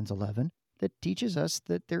 Corinthians 11. That teaches us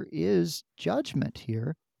that there is judgment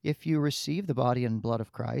here if you receive the body and blood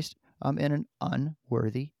of Christ in an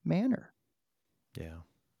unworthy manner. Yeah.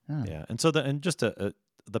 And so the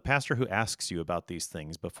pastor who asks you about these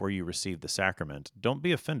things before you receive the sacrament, don't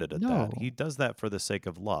be offended at that. He does that for the sake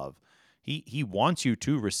of love. He wants you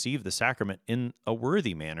to receive the sacrament in a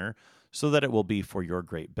worthy manner so that it will be for your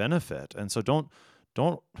great benefit. And so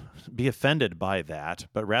don't be offended by that,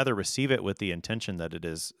 but rather receive it with the intention that it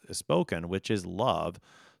is spoken, which is love,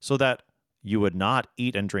 so that you would not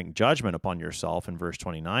eat and drink judgment upon yourself in verse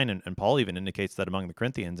 29. And Paul even indicates that among the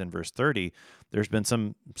Corinthians in verse 30, there's been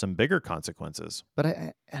some bigger consequences. But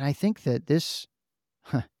I think that this,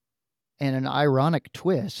 and an ironic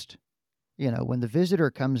twist, when the visitor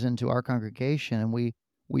comes into our congregation and we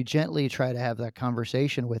gently try to have that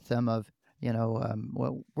conversation with them of,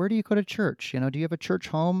 well, where do you go to church? Do you have a church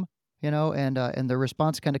home? And the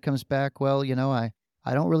response kind of comes back, well,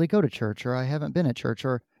 I don't really go to church, or I haven't been at church,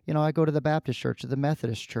 or, I go to the Baptist church or the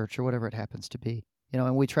Methodist church or whatever it happens to be.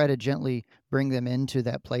 And we try to gently bring them into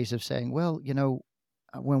that place of saying, well,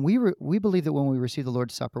 when we believe that when we receive the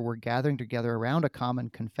Lord's Supper, we're gathering together around a common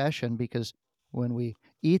confession, because when we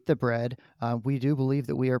eat the bread, we do believe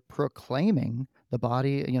that we are proclaiming the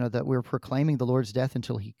body, that we're proclaiming the Lord's death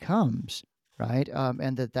until he comes. Right,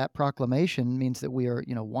 and that proclamation means that we are,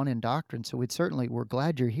 one in doctrine. So we're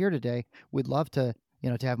glad you're here today. We'd love to,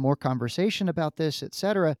 to have more conversation about this,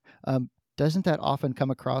 etc. Doesn't that often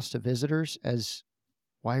come across to visitors as,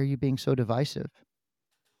 why are you being so divisive?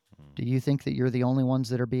 Do you think that you're the only ones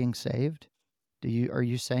that are being saved? Are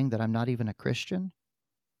you saying that I'm not even a Christian?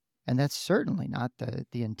 And that's certainly not the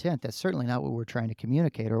intent. That's certainly not what we're trying to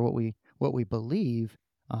communicate or what we believe.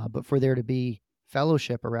 But for there to be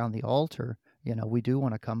fellowship around the altar, we do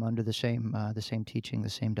want to come under the same teaching, the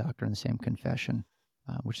same doctrine, the same confession,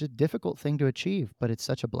 which is a difficult thing to achieve, but it's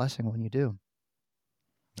such a blessing when you do.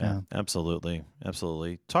 Yeah, absolutely.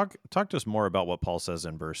 Talk to us more about what Paul says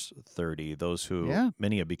in verse 30. Those who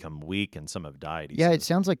many have become weak and some have died. It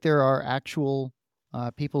sounds like there are actual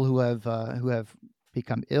people who have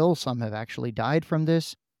become ill. Some have actually died from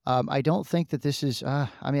this. I don't think that this is. I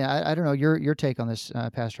don't know your take on this,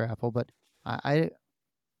 Pastor Appel, but I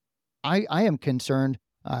am concerned,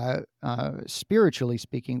 spiritually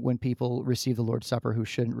speaking, when people receive the Lord's Supper who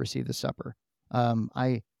shouldn't receive the supper.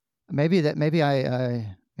 Maybe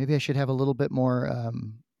I should have a little bit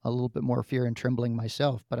more fear and trembling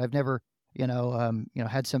myself. But I've never,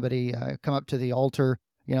 had somebody come up to the altar,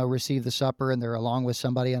 receive the supper, and they're along with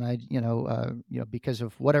somebody, and I, because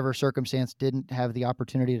of whatever circumstance, didn't have the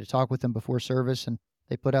opportunity to talk with them before service, and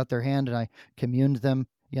they put out their hand, and I communed them.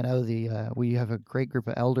 We have a great group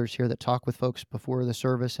of elders here that talk with folks before the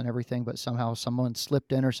service and everything, but somehow someone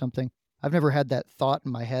slipped in or something. I've never had that thought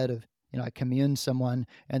in my head of, I commune someone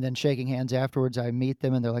and then shaking hands afterwards. I meet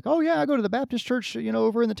them and they're like, oh yeah, I go to the Baptist church,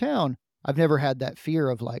 over in the town. I've never had that fear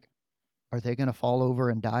of like, are they going to fall over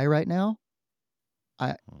and die right now?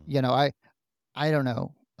 I don't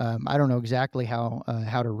know. I don't know exactly how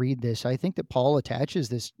to read this. I think that Paul attaches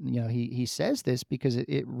this, he says this because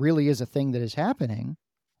it really is a thing that is happening.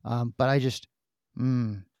 But I just,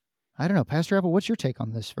 I don't know. Pastor Appel, what's your take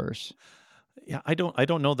on this verse? Yeah, I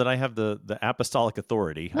don't know that I have the apostolic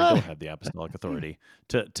authority. I don't have the apostolic authority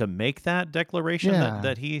to make that declaration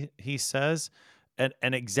that he says, and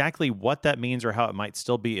exactly what that means or how it might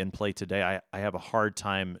still be in play today. I have a hard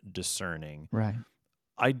time discerning. Right.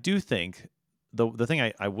 I do think the thing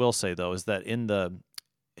I will say though is that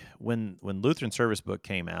when Lutheran Service Book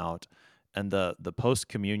came out and the post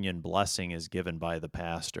communion blessing is given by the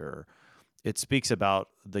pastor, it speaks about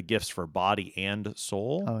the gifts for body and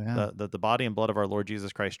soul. Oh, yeah. The body and blood of our Lord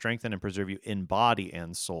Jesus Christ strengthen and preserve you in body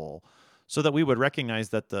and soul, so that we would recognize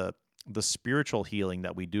that the spiritual healing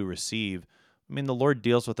that we do receive, I mean, the Lord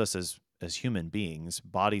deals with us as human beings,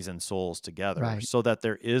 bodies and souls together, Right. so that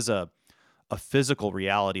there is a physical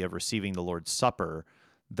reality of receiving the Lord's Supper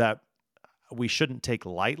that we shouldn't take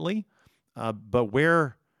lightly, but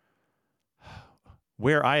where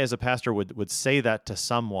I as a pastor would say that to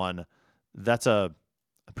someone, that's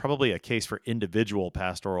probably a case for individual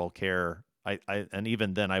pastoral care. And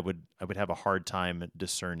even then I would have a hard time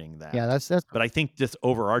discerning that. Yeah, that's. But I think this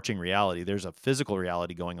overarching reality, there's a physical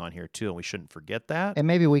reality going on here too, and we shouldn't forget that. And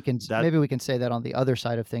maybe we can say that on the other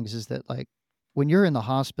side of things is that, like, when you're in the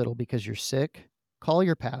hospital because you're sick, call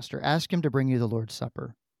your pastor, ask him to bring you the Lord's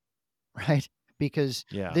Supper, right? Because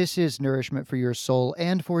this is nourishment for your soul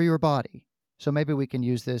and for your body. So maybe we can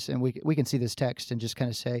use this, and we can see this text and just kind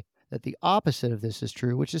of say that the opposite of this is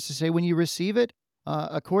true, which is to say, when you receive it,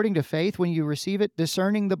 according to faith, when you receive it,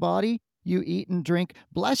 discerning the body, you eat and drink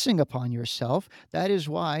blessing upon yourself. That is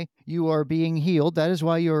why you are being healed. That is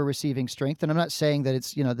why you are receiving strength. And I'm not saying that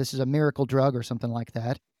it's, this is a miracle drug or something like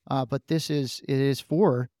that, but it is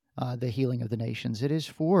for the healing of the nations. It is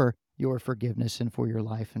for your forgiveness and for your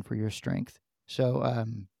life and for your strength. So,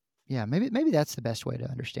 maybe that's the best way to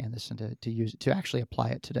understand this and to use it, to actually apply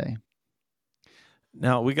it today.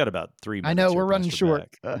 Now, we got about 3 minutes. I know, here, we're running Pastor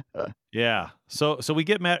short. Beck. Yeah. So we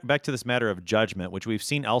get back to this matter of judgment, which we've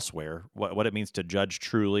seen elsewhere, what it means to judge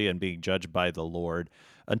truly and being judged by the Lord,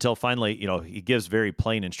 until finally, he gives very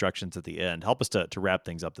plain instructions at the end. Help us to wrap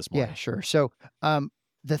things up this morning. Yeah, sure. So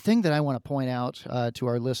the thing that I want to point out to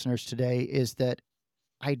our listeners today is that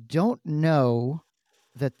I don't know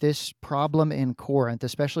that this problem in Corinth,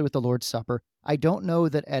 especially with the Lord's Supper, I don't know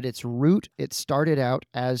that at its root it started out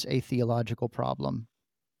as a theological problem.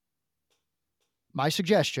 My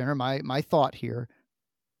suggestion, or my thought here,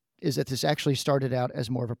 is that this actually started out as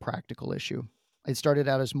more of a practical issue. It started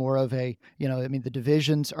out as more of a, the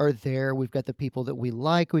divisions are there. We've got the people that we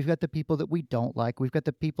like. We've got the people that we don't like. We've got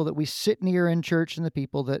the people that we sit near in church and the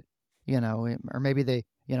people that, or maybe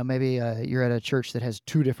you're at a church that has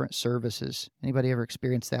two different services. Anybody ever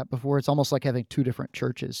experienced that before? It's almost like having two different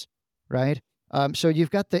churches, right? So you've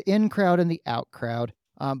got the in crowd and the out crowd.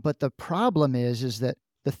 But the problem is that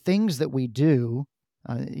the things that we do,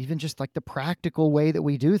 even just like the practical way that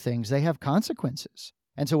we do things, they have consequences.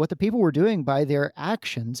 And so what the people were doing by their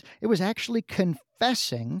actions, it was actually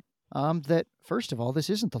confessing that, first of all, this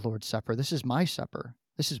isn't the Lord's Supper. This is my supper.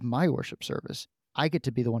 This is my worship service. I get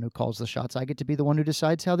to be the one who calls the shots. I get to be the one who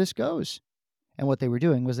decides how this goes. And what they were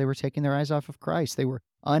doing was they were taking their eyes off of Christ. They were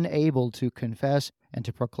unable to confess and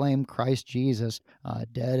to proclaim Christ Jesus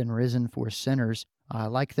dead and risen for sinners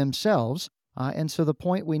like themselves. And so the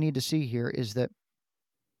point we need to see here is that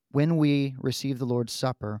when we receive the Lord's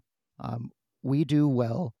Supper, we do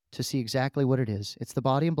well to see exactly what it is. It's the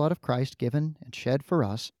body and blood of Christ given and shed for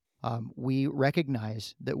us. We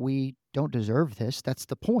recognize that we don't deserve this. That's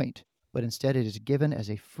the point. But instead it is given as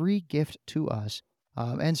a free gift to us.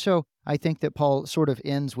 And so I think that Paul sort of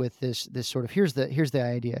ends with this sort of, here's the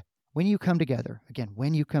idea. When you come together, again,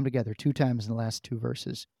 when you come together, 2 times in the last 2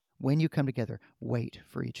 verses, when you come together, wait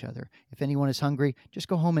for each other. If anyone is hungry, just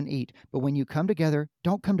go home and eat. But when you come together,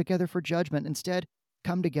 don't come together for judgment. Instead,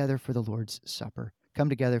 come together for the Lord's Supper. Come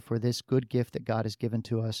together for this good gift that God has given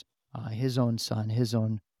to us, his own Son, his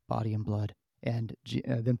own body and blood. And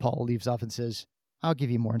then Paul leaves off and says, I'll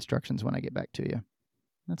give you more instructions when I get back to you.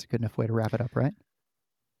 That's a good enough way to wrap it up, right?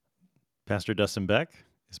 Pastor Dustin Beck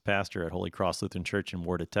is pastor at Holy Cross Lutheran Church in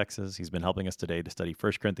Warda, Texas. He's been helping us today to study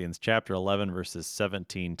 1 Corinthians chapter 11, verses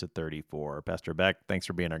 17 to 34. Pastor Beck, thanks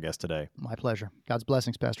for being our guest today. My pleasure. God's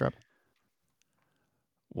blessings, Pastor Appel.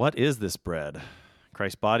 What is this bread?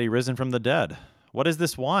 Christ's body risen from the dead. What is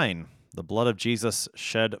this wine? the blood of Jesus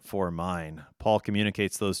shed for mine. Paul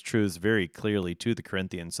communicates those truths very clearly to the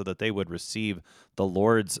Corinthians so that they would receive the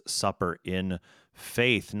Lord's Supper in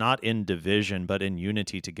faith, not in division, but in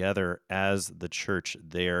unity together as the church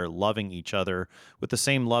there, loving each other with the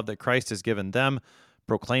same love that Christ has given them,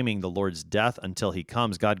 proclaiming the Lord's death until he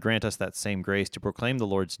comes. God grant us that same grace to proclaim the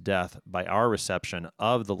Lord's death by our reception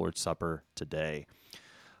of the Lord's Supper today.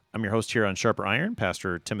 I'm your host here on Sharper Iron,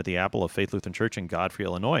 Pastor Timothy Appel of Faith Lutheran Church in Godfrey,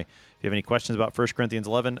 Illinois. If you have any questions about 1 Corinthians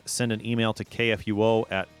 11, send an email to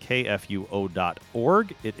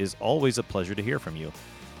kfuo@kfuo.org. It is always a pleasure to hear from you.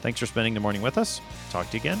 Thanks for spending the morning with us. Talk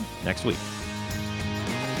to you again next week.